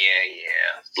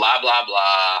 yeah, blah, blah,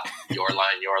 blah, your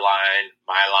line,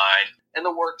 my line, and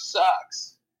the work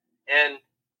sucks. And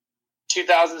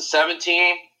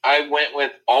 2017, I went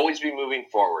with always be moving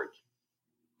forward.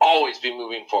 Always be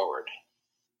moving forward.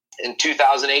 In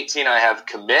 2018, I have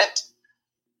commit.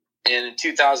 And in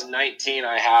 2019,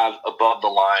 I have above the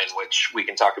line, which we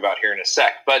can talk about here in a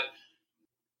sec. But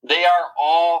they are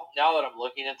all, now that I'm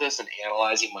looking at this and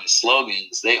analyzing my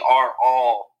slogans, they are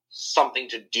all something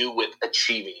to do with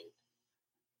achieving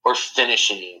or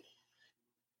finishing,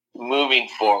 moving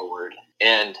forward.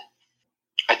 And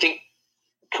I think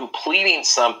completing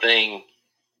something,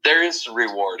 there is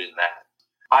reward in that.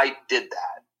 I did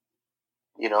that,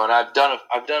 and I've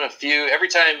done a few. Every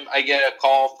time I get a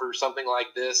call for something like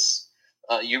this,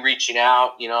 you reaching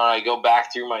out, I go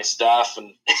back through my stuff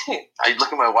and I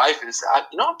look at my wife and say,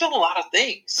 I've done a lot of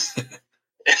things.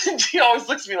 And she always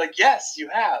looks at me like, yes, you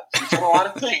have. You've done a lot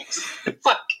of things. It's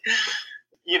like,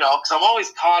 because I'm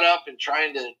always caught up in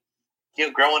trying to,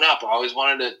 growing up, I always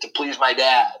wanted to please my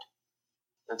dad.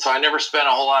 And so I never spent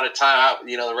a whole lot of time out.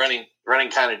 The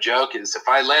running kind of joke is if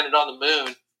I landed on the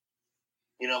moon,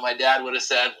 my dad would have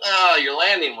said, "Oh, your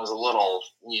landing was a little,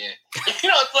 yeah."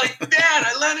 It's like, Dad,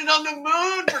 I landed on the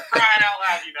moon, for crying out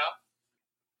loud,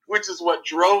 which is what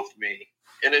drove me.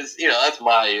 And that's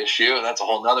my issue, and that's a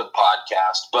whole nother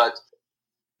podcast. But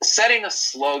setting a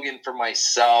slogan for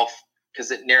myself,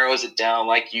 because it narrows it down,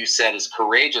 like you said, is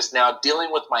courageous. Now,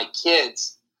 dealing with my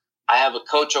kids, I have a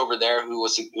coach over there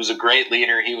who's a great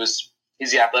leader. He's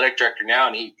the athletic director now,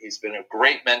 and he's been a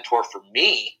great mentor for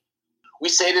me. We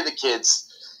say to the kids,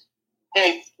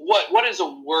 hey, what is a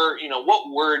word, what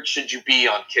word should you be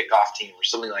on kickoff team or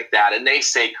something like that? And they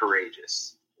say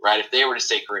courageous, right? If they were to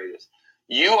say courageous,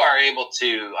 you are able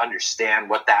to understand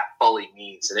what that fully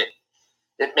means. And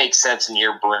it makes sense in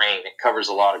your brain. It covers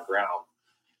a lot of ground.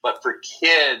 But for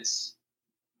kids,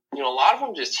 a lot of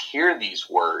them just hear these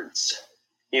words.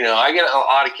 I get a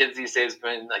lot of kids these days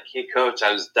being like, hey, coach,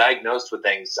 I was diagnosed with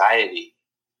anxiety.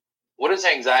 What does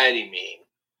anxiety mean?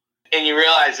 And you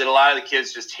realize that a lot of the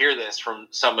kids just hear this from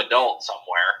some adult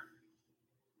somewhere.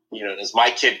 And as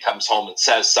my kid comes home and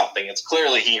says something, it's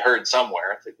clearly he heard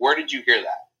somewhere. It's like, where did you hear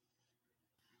that?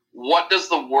 What does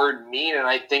the word mean? And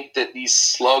I think that these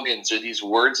slogans or these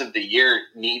words of the year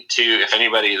need to, if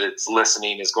anybody that's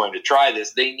listening is going to try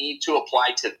this, they need to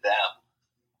apply to them.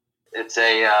 It's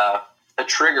a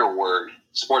trigger word.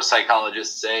 Sports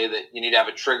psychologists say that you need to have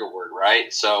a trigger word,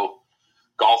 right? So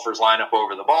golfers line up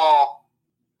over the ball.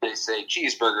 They say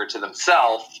cheeseburger to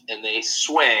themselves and they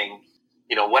swing,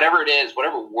 whatever it is,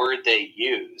 whatever word they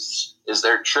use is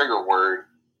their trigger word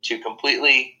to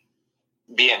completely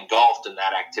be engulfed in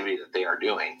that activity that they are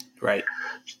doing. Right.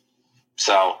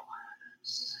 So,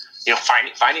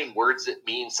 finding words that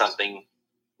mean something,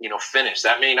 finish.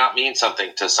 That may not mean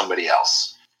something to somebody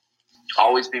else.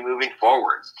 Always be moving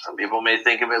forward. Some people may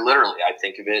think of it literally. I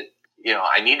think of it,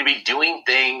 I need to be doing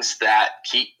things that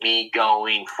keep me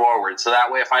going forward. So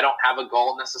that way, if I don't have a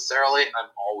goal necessarily, I'm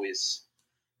always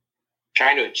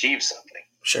trying to achieve something.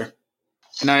 Sure.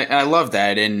 And I love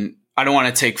that. And I don't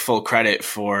want to take full credit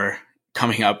for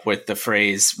coming up with the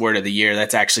phrase word of the year.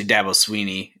 That's actually Dabo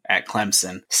Sweeney at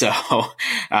Clemson. So, and he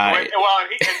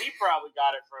probably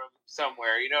got it from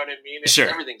somewhere. You know what I mean? Sure.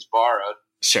 Everything's borrowed.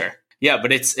 Sure. Yeah.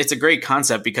 But it's a great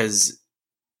concept because,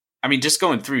 just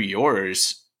going through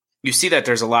yours, you see that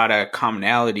there's a lot of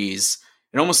commonalities.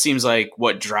 It almost seems like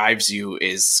what drives you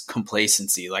is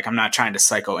complacency. Like, I'm not trying to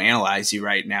psychoanalyze you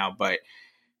right now, but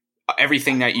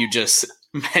everything that you just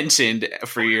mentioned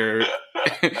for your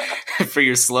for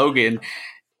your slogan,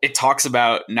 it talks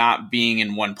about not being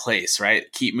in one place, right?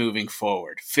 Keep moving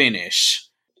forward, finish,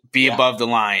 be above the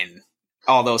line,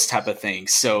 all those type of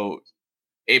things. So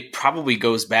it probably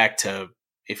goes back to,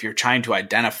 if you're trying to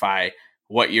identify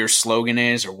what your slogan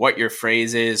is or what your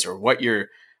phrase is or what your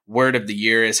word of the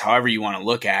year is, however you want to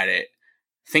look at it,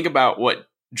 think about what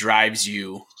drives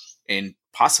you and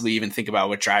possibly even think about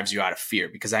what drives you out of fear.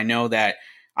 Because I know that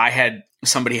I had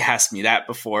somebody ask me that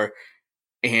before,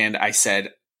 and I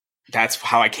said, that's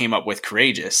how I came up with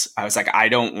courageous. I was like, I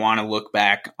don't want to look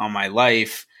back on my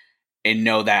life and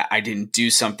know that I didn't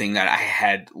do something that I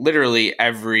had literally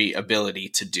every ability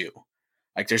to do.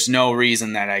 Like, there's no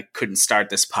reason that I couldn't start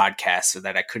this podcast or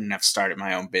that I couldn't have started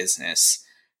my own business.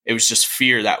 It was just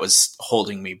fear that was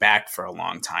holding me back for a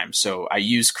long time. So I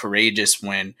use courageous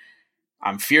when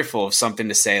I'm fearful of something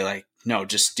to say, like, no,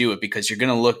 just do it, because you're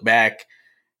going to look back.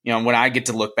 When I get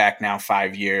to look back now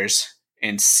 5 years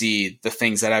and see the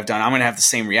things that I've done, I'm going to have the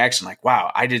same reaction. Like,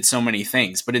 wow, I did so many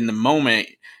things. But in the moment,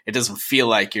 it doesn't feel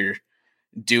like you're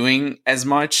doing as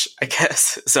much, I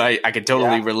guess. So I could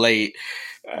totally relate.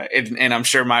 And I'm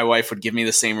sure my wife would give me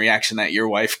the same reaction that your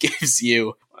wife gives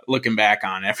you looking back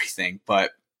on everything.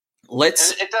 But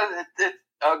let's...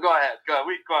 Oh, go ahead.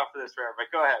 We can go on for this forever,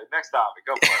 but go ahead. Next topic.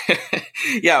 Go for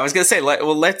it. Yeah, I was going to say,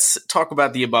 let's talk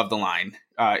about the above the line.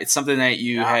 It's something that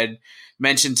you had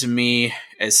mentioned to me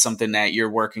as something that you're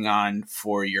working on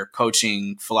for your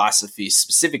coaching philosophy,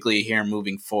 specifically here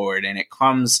moving forward. And it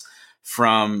comes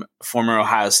from former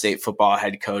Ohio State football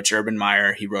head coach Urban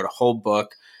Meyer. He wrote a whole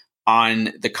book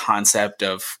on the concept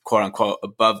of quote unquote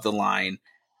above the line.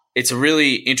 It's a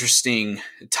really interesting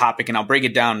topic, and I'll break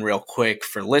it down real quick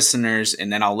for listeners,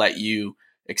 and then I'll let you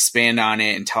expand on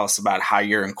it and tell us about how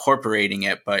you're incorporating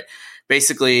it. But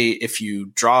basically, if you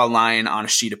draw a line on a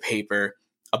sheet of paper,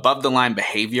 above the line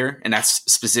behavior, and that's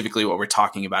specifically what we're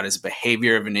talking about, is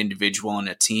behavior of an individual and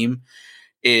a team,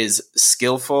 is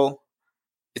skillful,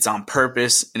 it's on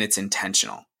purpose, and it's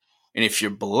intentional. And if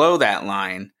you're below that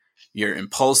line, you're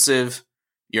impulsive,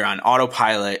 you're on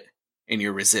autopilot, and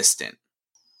you're resistant.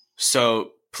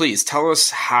 So please tell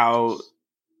us how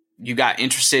you got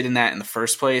interested in that in the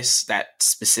first place, that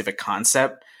specific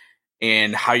concept,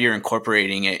 and how you're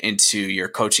incorporating it into your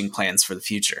coaching plans for the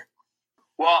future.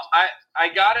 Well,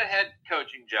 I got a head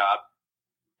coaching job,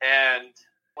 and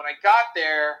when I got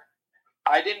there,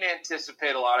 I didn't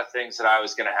anticipate a lot of things that I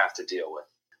was going to have to deal with.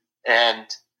 And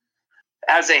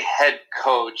as a head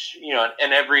coach,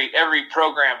 and every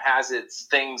program has its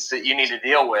things that you need to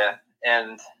deal with,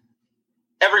 and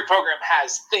every program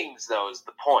has things, though, is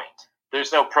the point.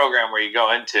 There's no program where you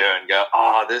go into and go,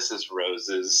 oh, this is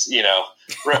roses,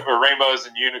 or rainbows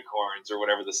and unicorns, or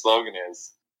whatever the slogan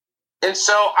is. And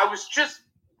so I was just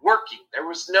working. There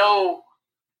was no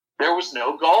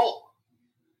goal.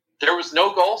 There was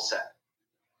no goal set.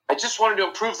 I just wanted to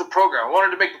improve the program. I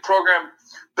wanted to make the program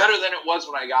better than it was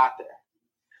when I got there.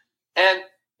 And,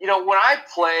 when I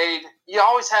played, you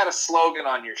always had a slogan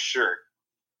on your shirt,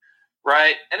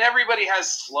 right? And everybody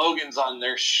has slogans on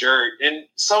their shirt. And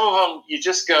some of them you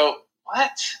just go,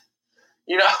 what?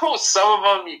 Some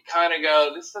of them you kind of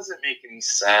go, this doesn't make any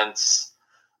sense.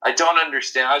 I don't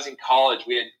understand. I was in college.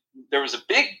 There was a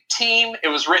big team. It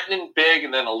was written in big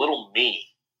and then a little me.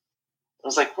 I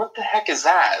was like, what the heck is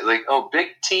that? Like, oh, big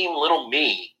team, little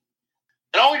me.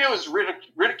 And all we did was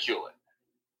ridicule it.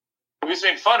 We just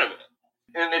made fun of it.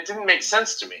 And it didn't make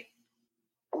sense to me.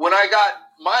 When I got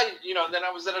then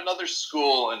I was at another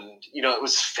school and, it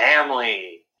was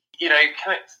family.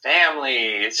 Family.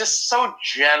 It's just so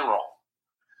general.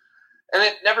 And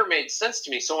it never made sense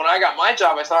to me. So when I got my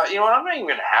job, I thought, I'm not even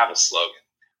going to have a slogan.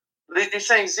 These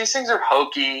things are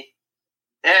hokey.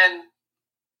 And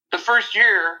the first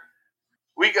year,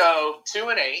 we go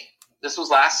 2-8. This was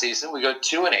last season. We go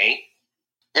 2-8.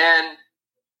 And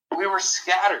we were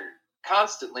scattered.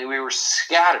 Constantly, we were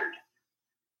scattered.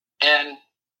 And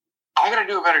I got to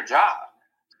do a better job.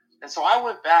 And so I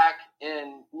went back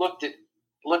and looked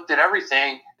at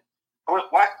everything. I went,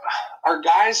 what? Our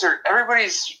guys are,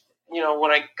 everybody's,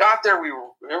 when I got there, everyone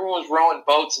was rowing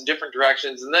boats in different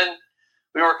directions. And then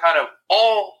we were kind of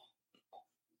all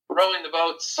rowing the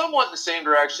boat somewhat in the same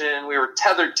direction. We were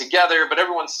tethered together, but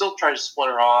everyone still tried to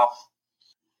splinter off.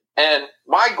 And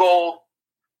my goal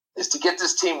is to get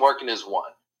this team working as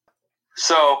one.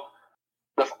 So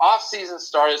the off season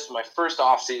started. So my first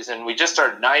off season, we just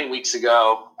started 9 weeks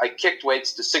ago. I kicked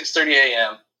weights to 6:30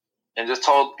 a.m. and just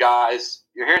told guys,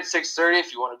 you're here at 6:30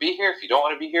 if you want to be here. If you don't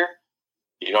want to be here,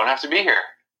 you don't have to be here.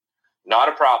 Not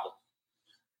a problem.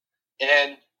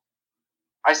 And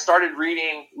I started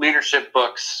reading leadership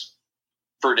books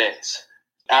for days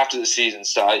after the season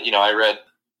started. I read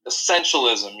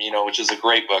Essentialism, which is a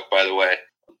great book, by the way.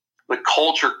 The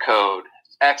Culture Code,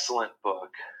 excellent book.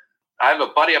 I have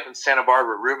a buddy up in Santa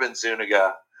Barbara, Ruben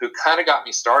Zuniga, who kind of got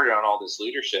me started on all this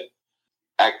leadership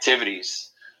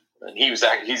activities. And he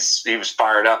was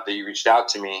fired up that he reached out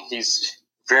to me. He's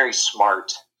very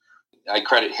smart. I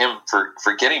credit him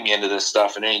for getting me into this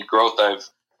stuff and any growth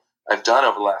I've done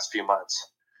over the last few months.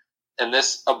 And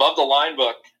this Above the Line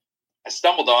book I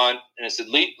stumbled on, and it said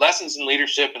Lessons in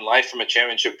Leadership and Life from a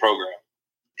Championship Program.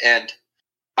 And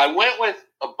I went with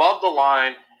Above the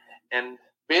Line, and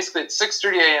basically at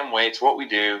 6:30 a.m. weights, what we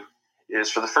do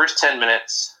is for the first 10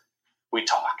 minutes, we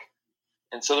talk.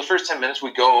 And so the first 10 minutes,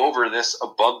 we go over this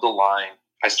above the line.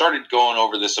 I started going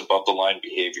over this above the line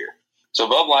behavior. So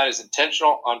above the line is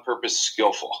intentional, on purpose,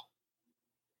 skillful.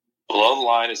 Below the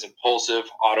line is impulsive,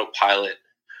 autopilot,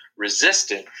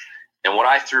 resistant. And what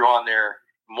I threw on there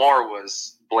more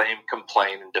was blame,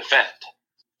 complain, and defend.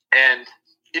 And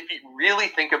if you really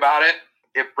think about it,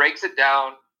 it breaks it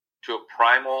down to a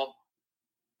primal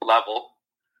level.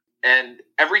 And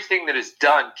everything that is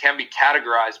done can be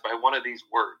categorized by one of these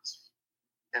words.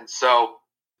 And so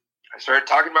I started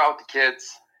talking about with the kids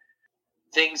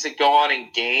things that go on in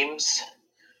games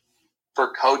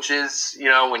for coaches.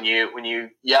 When you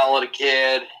yell at a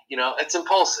kid, it's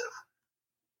impulsive,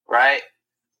 right?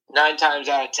 9 times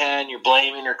out of 10, you're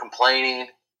blaming or complaining.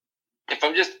 If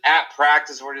I'm just at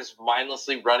practice, we're just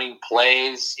mindlessly running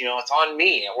plays, it's on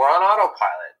me. We're on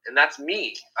autopilot, and that's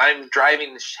me. I'm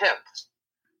driving the ship.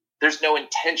 There's no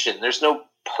intention. There's no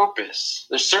purpose.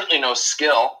 There's certainly no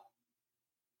skill,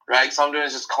 right? So I'm doing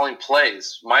is just calling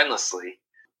plays mindlessly.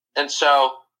 And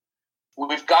so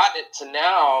we've gotten it to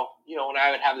now, when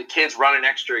I would have the kids run an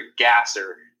extra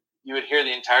gasser, you would hear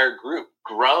the entire group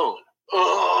groan.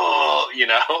 Oh,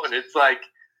 and it's like,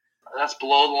 that's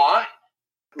below the line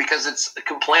because it's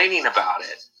complaining about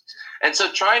it. And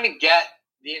so trying to get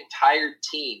the entire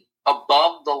team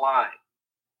above the line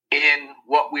in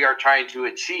what we are trying to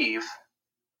achieve,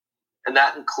 and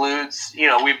that includes,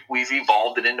 we've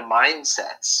evolved it into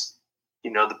mindsets.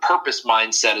 The purpose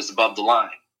mindset is above the line,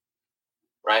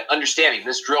 right? Understanding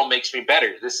this drill makes me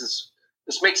better. This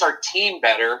makes our team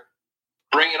better.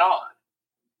 Bring it on.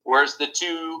 Whereas the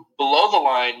two below the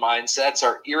line mindsets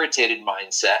are irritated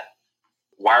mindset.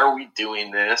 Why are we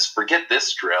doing this? Forget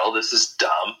this drill. This is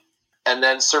dumb. And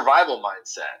then survival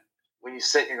mindset. When you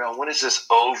sit and you're going, when is this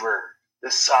over?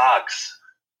 This sucks.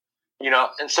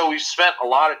 And so we've spent a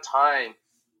lot of time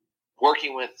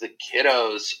working with the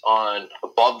kiddos on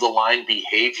above the line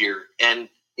behavior. And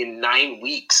in 9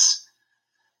 weeks,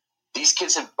 these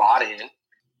kids have bought in.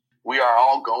 We are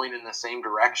all going in the same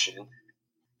direction.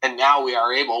 And now we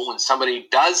are able, when somebody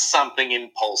does something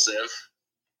impulsive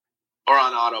or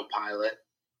on autopilot,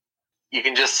 you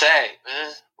can just say,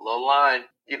 below line,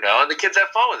 and the kids have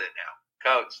fun with it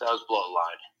now. Coach, that was below the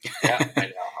line. Yeah, I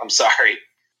know. I'm sorry.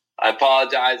 I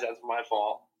apologize. That's my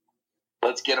fault.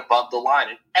 Let's get above the line.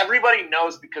 And everybody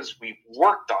knows because we've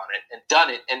worked on it and done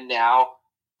it. And now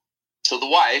to the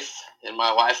wife, and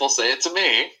my wife will say it to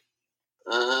me,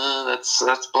 that's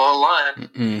below the line.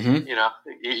 Mm-hmm.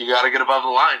 You got to get above the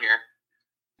line here.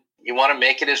 You want to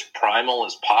make it as primal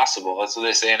as possible. That's what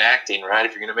they say in acting, right?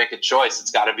 If you're going to make a choice,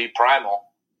 it's got to be primal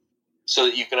so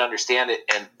that you can understand it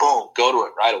and boom, go to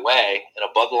it right away. And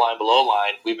above the line, below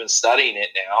line, we've been studying it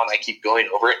now, and I keep going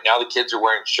over it. Now the kids are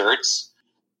wearing shirts.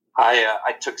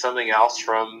 I took something else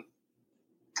from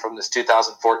this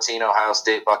 2014 Ohio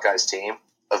State Buckeyes team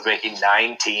of making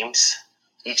 9 teams.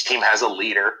 Each team has a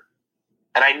leader.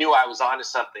 And I knew I was onto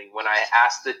something when I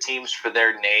asked the teams for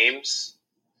their names.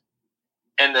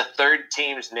 And the third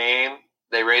team's name,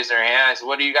 they raised their hand. I said,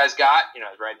 what do you guys got? I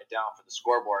was writing it down for the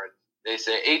scoreboard. They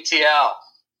say ATL.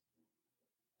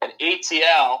 And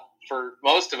ATL, for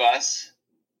most of us,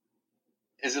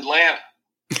 is Atlanta.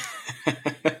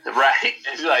 Right?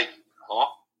 It's like, oh.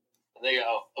 And they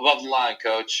go, above the line,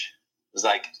 coach. It's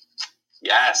like,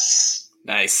 yes.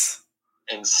 Nice.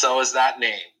 And so is that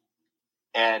name.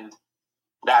 And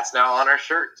that's now on our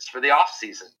shirts for the off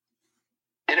season.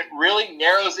 And it really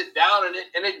narrows it down,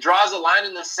 and it draws a line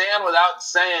in the sand without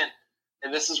saying,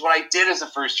 and this is what I did as a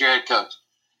first-year head coach.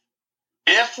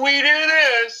 If we do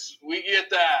this, we get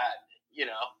that,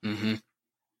 Mm-hmm.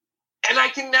 And I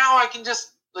can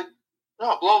just,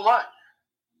 blow a line.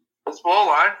 Let's blow a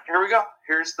line. Here we go.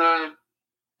 Here's the,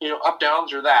 up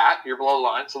downs or that. You're below the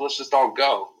line, so let's just all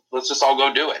go. Let's just all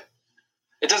go do it.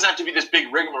 It doesn't have to be this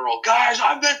big rigmarole. Guys,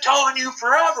 I've been telling you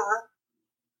forever.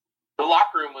 The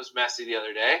locker room was messy the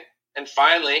other day. And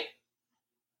finally,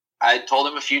 I told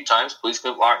him a few times, please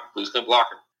clean blocker, please clean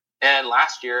blocker. And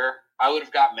last year, I would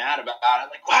have got mad about it.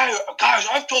 Like, why, guys,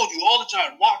 I've told you all the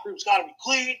time, locker room's got to be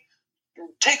clean.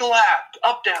 Take a lap,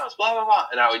 up, downs, blah, blah, blah.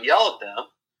 And I would yell at them.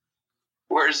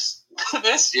 Whereas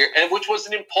this year, and which was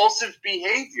an impulsive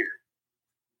behavior.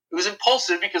 It was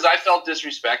impulsive because I felt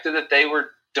disrespected that they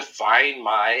were defying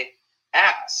my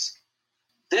ask.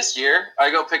 This year,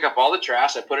 I go pick up all the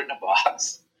trash. I put it in a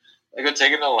box. I go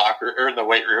take it in the locker or in the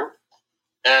weight room,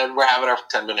 and we're having our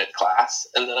 10-minute class.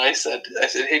 And then I said,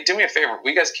 hey, do me a favor.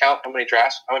 Will you guys count how many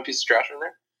pieces of trash are in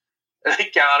there? And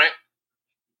they count it,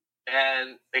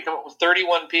 and they come up with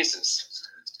 31 pieces.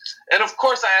 And of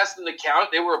course, I asked them to count.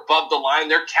 They were above the line.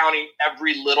 They're counting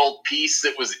every little piece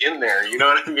that was in there. You know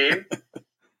what I mean?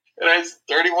 And I said,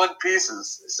 31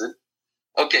 pieces. I said,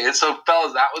 okay, and so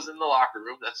fellas, that was in the locker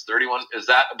room. That's 31. Is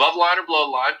that above the line or below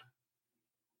the line?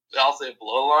 I'll say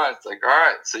below the line. It's like, all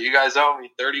right, so you guys owe me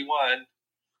 31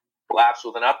 laps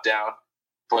with an up down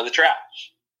for the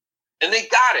trash. And they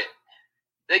got it.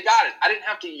 They got it. I didn't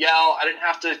have to yell. I didn't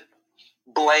have to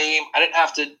blame. I didn't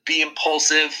have to be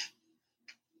impulsive.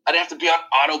 I didn't have to be on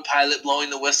autopilot blowing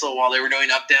the whistle while they were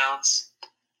doing up downs.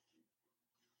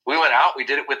 We went out. We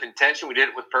did it with intention. We did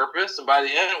it with purpose. And by the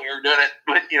end, we were doing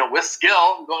it with skill.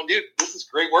 I'm going, dude, this is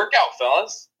a great workout,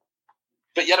 fellas.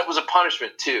 But yet it was a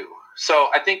punishment too. So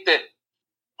I think that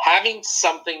having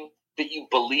something that you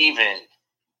believe in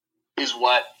is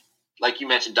what, like you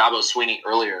mentioned, Dabo Swinney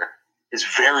earlier, is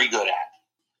very good at.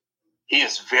 He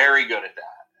is very good at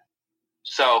that.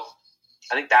 So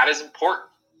I think that is important.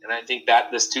 And I think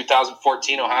that this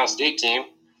 2014 Ohio State team,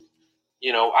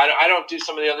 I don't do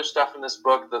some of the other stuff in this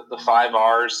book, the 5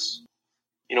 R's.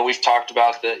 We've talked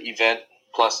about the event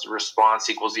plus the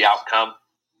response equals the outcome.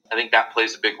 I think that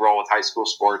plays a big role with high school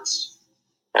sports.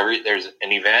 There's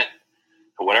an event,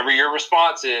 and whatever your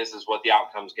response is what the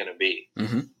outcome's going to be.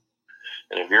 Mm-hmm.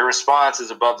 And if your response is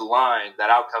above the line,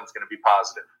 that outcome's going to be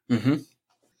positive.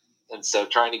 Mm-hmm. And so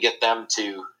trying to get them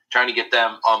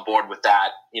on board with that,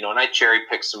 and I cherry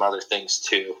pick some other things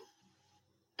too.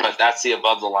 But that's the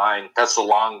above the line. That's the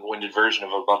long-winded version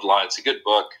of above the line. It's a good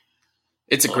book.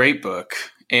 It's a great book.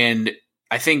 And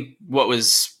I think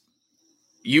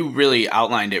you really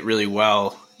outlined it really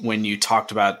well when you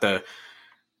talked about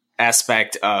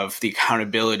aspect of the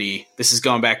accountability, this is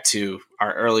going back to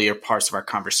our earlier parts of our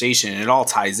conversation, and it all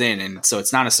ties in. And so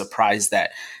it's not a surprise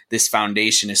that this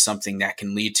foundation is something that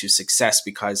can lead to success,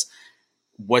 because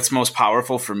what's most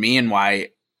powerful for me and why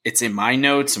it's in my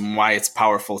notes and why it's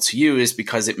powerful to you is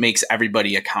because it makes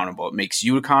everybody accountable. It makes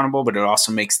you accountable, but it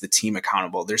also makes the team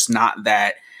accountable. There's not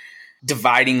that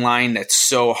dividing line that's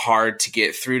so hard to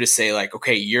get through to say like,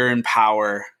 okay, you're in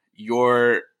power,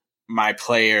 you're my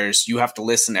players, you have to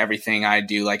listen to everything I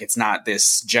do. Like, it's not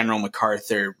this General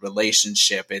MacArthur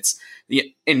relationship.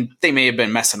 And they may have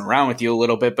been messing around with you a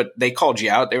little bit, but they called you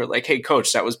out. They were like, hey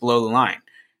coach, that was below the line.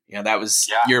 That was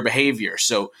your behavior.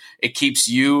 So it keeps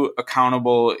you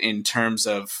accountable in terms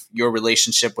of your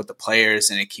relationship with the players,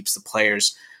 and it keeps the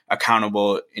players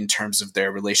accountable in terms of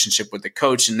their relationship with the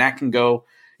coach. And that can go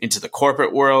into the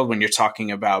corporate world when you're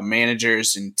talking about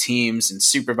managers and teams and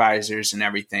supervisors and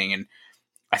everything. And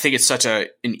I think it's such an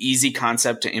easy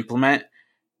concept to implement.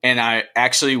 And I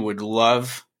actually would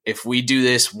love, if we do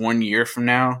this 1 year from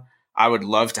now, I would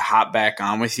love to hop back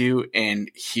on with you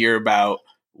and hear about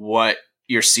what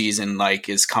your season like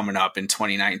is coming up in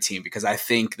 2019, because I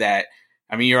think that,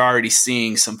 you're already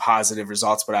seeing some positive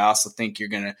results, but I also think you're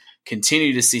going to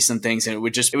continue to see some things. And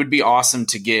it would be awesome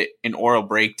to get an oral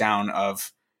breakdown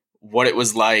of what it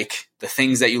was like, the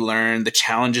things that you learned, the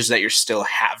challenges that you're still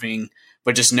having,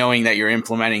 but just knowing that you're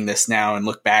implementing this now and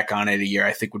look back on it a year,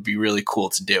 I think would be really cool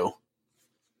to do.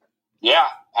 Yeah,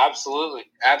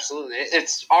 absolutely. Absolutely.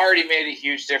 It's already made a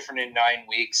huge difference in 9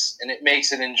 weeks, and it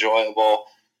makes it enjoyable.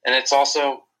 And it's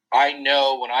also, I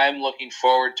know when I'm looking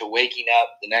forward to waking up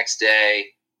the next day,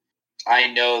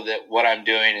 I know that what I'm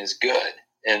doing is good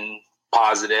and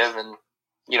positive. And,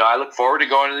 I look forward to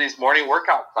going to these morning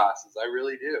workout classes. I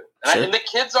really do. And, and the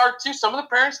kids are too. Some of the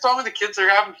parents told me the kids are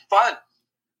having fun.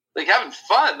 Like, having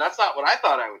fun. That's not what I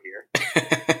thought I would hear.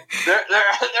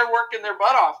 They're working their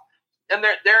butt off, and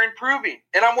they're improving.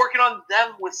 And I'm working on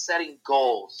them with setting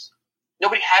goals.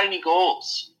 Nobody had any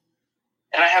goals.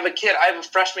 And I have a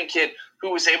freshman kid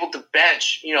who was able to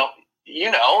bench.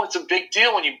 It's a big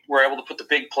deal when you were able to put the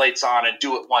big plates on and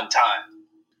do it one time.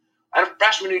 I had a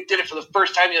freshman who did it for the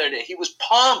first time the other day. He was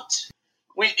pumped.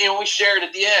 We shared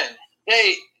at the end.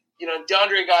 Hey,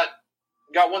 DeAndre got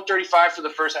 135 for the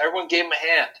first time. Everyone gave him a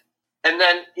hand. And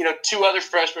then, 2 other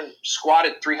freshmen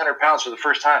squatted 300 pounds for the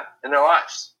first time in their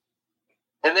lives.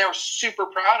 And they were super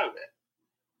proud of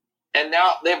it. And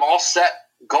now they've all set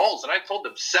goals. And I told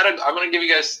them, I'm going to give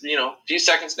you guys, a few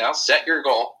seconds now, set your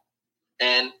goal.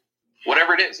 And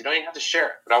whatever it is, you don't even have to share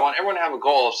it. But I want everyone to have a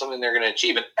goal of something they're going to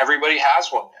achieve. And everybody has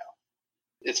one now.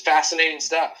 It's fascinating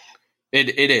stuff.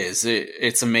 It is.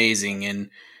 It's amazing.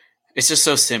 And it's just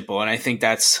so simple. And I think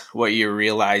that's what you're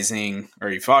realizing,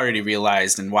 or you've already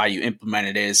realized, and why you implement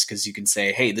it is because you can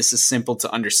say, hey, this is simple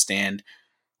to understand.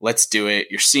 Let's do it.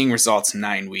 You're seeing results in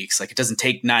 9 weeks. Like, it doesn't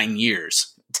take 9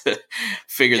 years to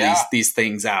figure these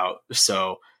things out.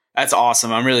 So that's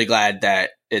awesome. I'm really glad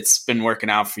that it's been working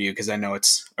out for you, because I know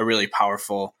it's a really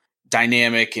powerful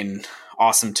dynamic and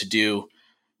awesome to do.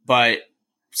 But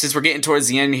since we're getting towards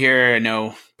the end here, I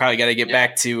know probably got to get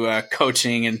back to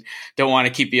coaching and don't want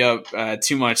to keep you up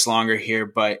too much longer here,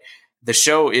 but the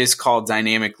show is called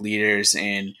Dynamic Leaders,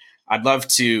 and I'd love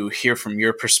to hear from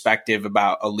your perspective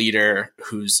about a leader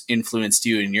who's influenced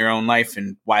you in your own life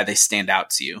and why they stand out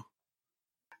to you.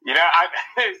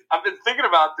 I've been thinking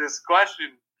about this question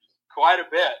quite a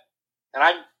bit, and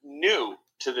I'm new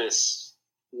to this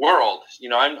world.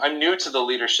 I'm new to the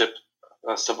leadership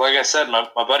stuff. Like I said, my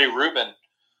buddy Ruben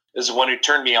is the one who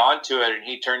turned me on to it, and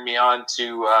he turned me on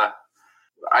to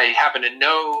I happen to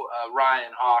know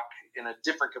Ryan Hawk in a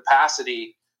different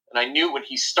capacity, and I knew when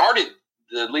he started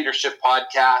the leadership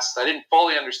podcast, I didn't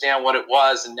fully understand what it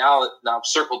was, and now I've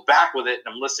circled back with it,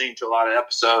 and I'm listening to a lot of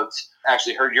episodes. I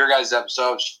actually heard your guys'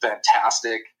 episodes,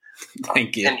 fantastic.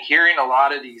 Thank you. And hearing a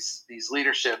lot of these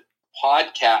leadership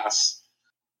podcasts,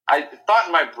 I thought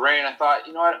in my brain, I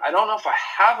don't know if I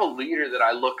have a leader that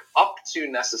I look up to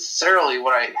necessarily.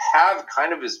 What I have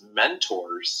kind of is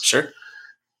mentors. Sure.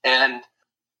 And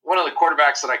one of the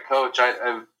quarterbacks that I coach,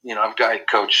 I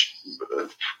coach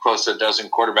close to a dozen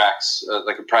quarterbacks,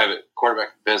 like a private quarterback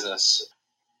business.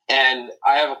 And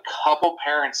I have a couple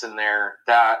parents in there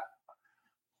that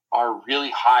are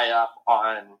really high up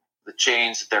on the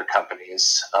chains at their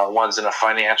companies. One's in a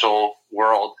financial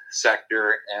world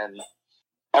sector, and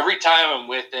every time I'm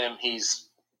with him,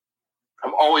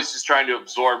 I'm always just trying to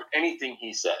absorb anything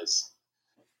he says.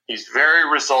 He's very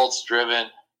results driven,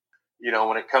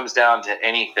 when it comes down to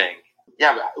anything.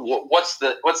 Yeah, but what's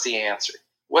the answer?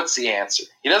 What's the answer?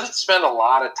 He doesn't spend a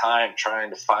lot of time trying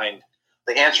to find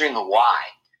the answer in the why.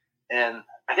 And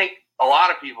I think a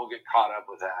lot of people get caught up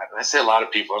with that. And I say a lot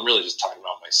of people, I'm really just talking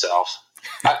about myself.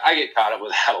 I get caught up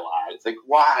with that a lot. It's like,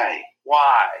 why?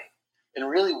 And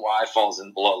really why falls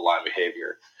in below the line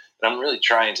behavior. And I'm really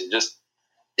trying to just,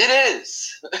 it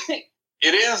is.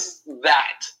 It is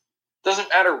that. Doesn't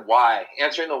matter why.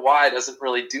 Answering the why doesn't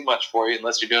really do much for you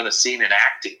unless you're doing a scene and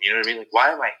acting. You know what I mean? Like, why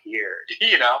am I here?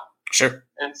 You know? Sure.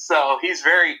 And so he's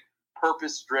very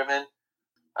purpose-driven.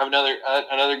 I have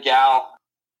another gal,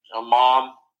 a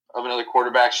mom of another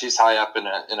quarterback. She's high up in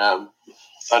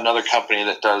another company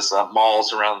that does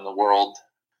malls around the world.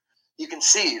 You can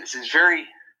see she's very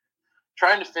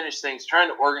trying to finish things, trying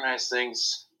to organize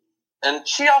things. And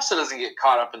she also doesn't get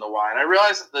caught up in the why. And I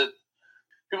realize that the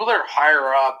people that are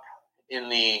higher up in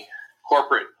the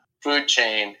corporate food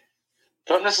chain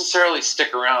don't necessarily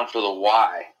stick around for the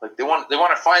why. Like they want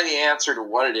to find the answer to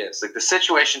what it is. Like the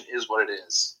situation is what it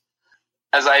is.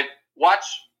 As I watch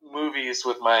movies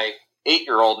with my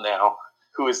 8-year-old now,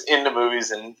 who is into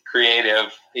movies and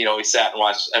creative, you know, we sat and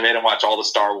watched. I made him watch all the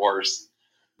Star Wars,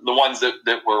 the ones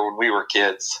that were when we were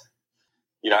kids.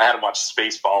 You know, I had him watch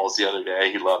Spaceballs the other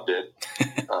day. He loved it.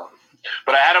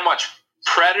 But I had him watch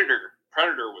Predator.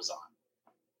 Predator was on.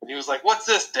 And he was like, "What's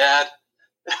this, Dad?"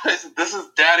 I said, "This is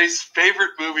Daddy's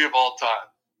favorite movie of all time."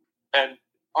 And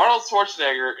Arnold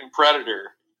Schwarzenegger in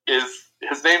Predator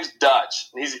his name's Dutch,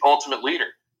 and he's the ultimate leader.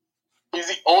 He's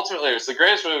the ultimate leader. It's the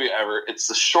greatest movie ever. It's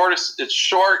the shortest. It's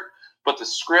short, but the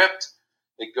script,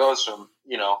 it goes from,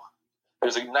 you know,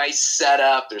 there's a nice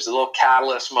setup. There's a little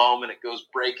catalyst moment. It goes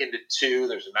break into 2.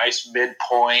 There's a nice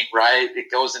midpoint, right?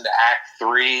 It goes into Act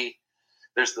 3.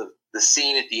 There's the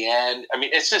scene at the end. I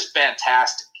mean, it's just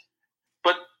fantastic.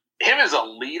 But him as a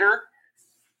leader,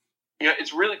 you know,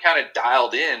 it's really kind of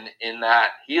dialed in that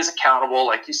he is accountable,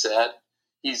 like you said.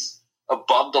 He's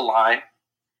above the line.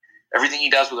 Everything he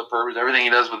does with a purpose, everything he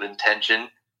does with intention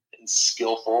and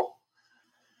skillful.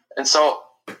 And so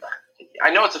I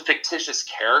know it's a fictitious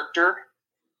character,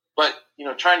 but, you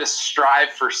know, trying to strive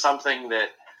for something that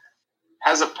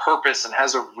has a purpose and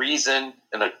has a reason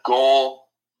and a goal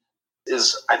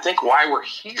is, I think, why we're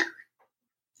here.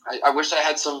 I wish I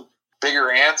had some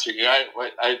bigger answer. You know,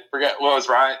 I forget what was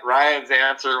Ryan's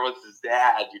answer was his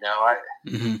dad, you know.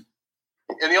 Mm-hmm.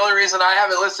 And the only reason I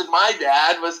haven't listed my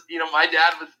dad was, you know, my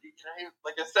dad was, you know,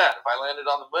 like I said, if I landed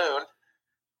on the moon,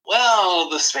 well,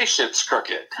 the spaceship's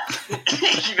crooked.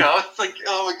 You know, it's like,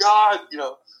 oh my God, you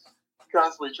know,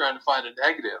 constantly trying to find a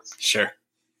negative. Sure.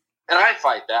 And I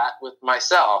fight that with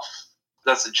myself.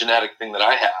 That's a genetic thing that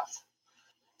I have.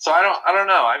 So I don't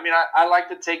know. I mean, I like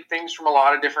to take things from a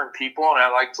lot of different people, and I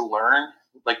like to learn,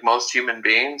 like most human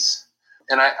beings.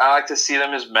 And I like to see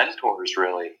them as mentors,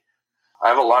 really. I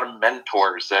have a lot of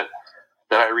mentors that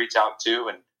I reach out to,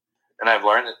 and I've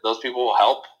learned that those people will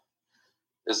help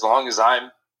as long as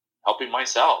I'm helping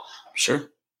myself. Sure.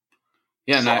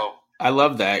 Yeah, and so, I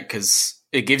love that because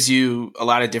it gives you a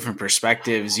lot of different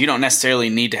perspectives. You don't necessarily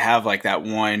need to have like that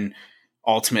one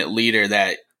ultimate leader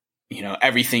that, you know,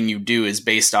 everything you do is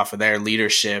based off of their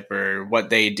leadership or what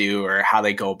they do or how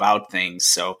they go about things.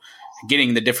 So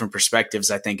getting the different perspectives,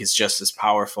 I think, is just as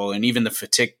powerful. And even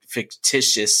the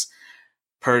fictitious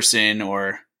person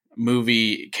or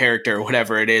movie character or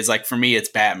whatever it is, like for me, it's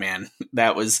Batman.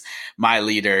 That was my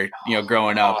leader, you know,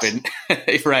 growing up. And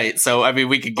right. So, I mean,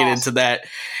 we could get into that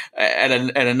at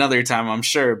another time, I'm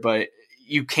sure, but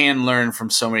you can learn from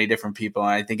so many different people.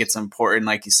 And I think it's important,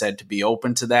 like you said, to be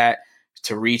open to that,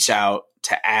 to reach out,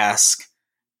 to ask.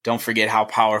 Don't forget how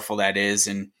powerful that is.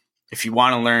 And if you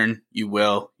want to learn,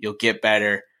 you'll get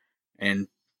better. And,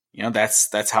 you know,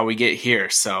 that's how we get here.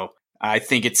 So I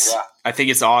think it's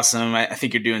awesome. I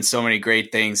think you're doing so many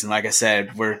great things. And like I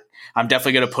said, I'm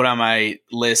definitely going to put on my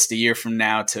list a year from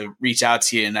now to reach out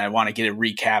to you. And I want to get a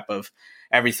recap of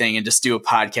everything and just do a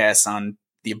podcast on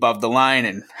the Above the Line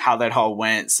and how that all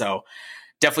went. So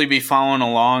definitely be following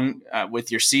along with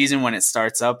your season when it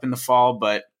starts up in the fall,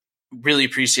 but really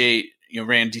appreciate, you know,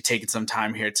 Randy taking some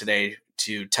time here today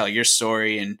to tell your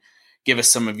story and give us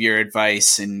some of your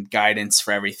advice and guidance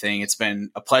for everything. It's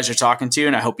been a pleasure talking to you,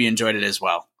 and I hope you enjoyed it as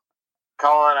well.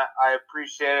 Colin, I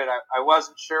appreciate it. I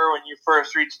wasn't sure when you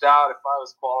first reached out if I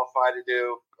was qualified to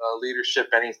do leadership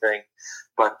anything,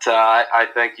 but I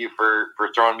thank you for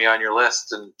throwing me on your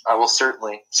list, and I will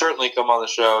certainly come on the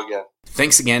show again.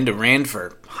 Thanks again to Rand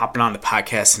for hopping on the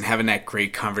podcast and having that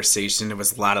great conversation. It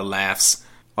was a lot of laughs,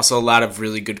 also a lot of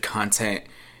really good content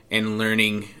and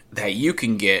learning that you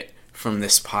can get from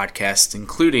this podcast,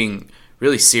 including,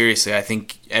 really seriously, I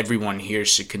think everyone here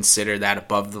should consider that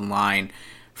Above the Line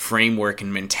framework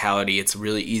and mentality. It's a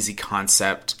really easy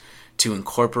concept to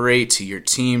incorporate to your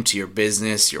team, to your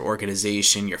business, your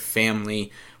organization, your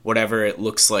family, whatever it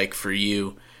looks like for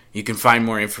you. You can find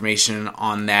more information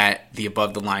on that, the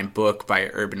Above the Line book by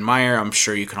Urban Meyer. I'm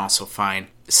sure you can also find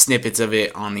snippets of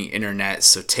it on the internet,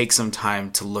 so take some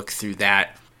time to look through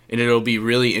that. And it'll be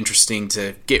really interesting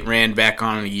to get Rand back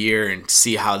on in a year and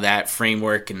see how that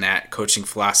framework and that coaching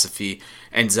philosophy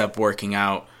ends up working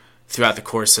out throughout the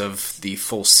course of the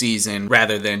full season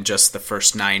rather than just the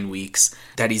first 9 weeks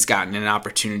that he's gotten an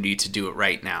opportunity to do it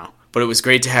right now. But it was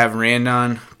great to have Rand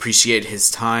on. Appreciate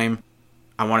his time.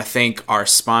 I want to thank our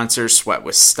sponsor, Sweat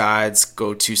with Stods.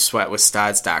 Go to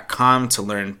sweatwithstods.com to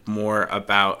learn more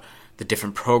about the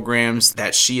different programs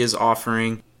that she is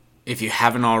offering. If you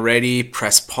haven't already,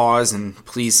 press pause and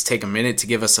please take a minute to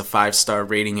give us a 5-star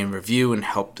rating and review and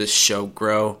help this show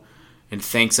grow. And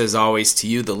thanks as always to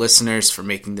you, the listeners, for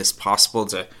making this possible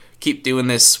to keep doing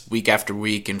this week after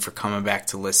week and for coming back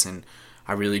to listen.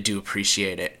 I really do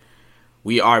appreciate it.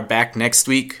 We are back next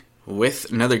week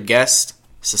with another guest,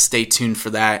 so stay tuned for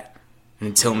that. And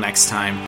until next time,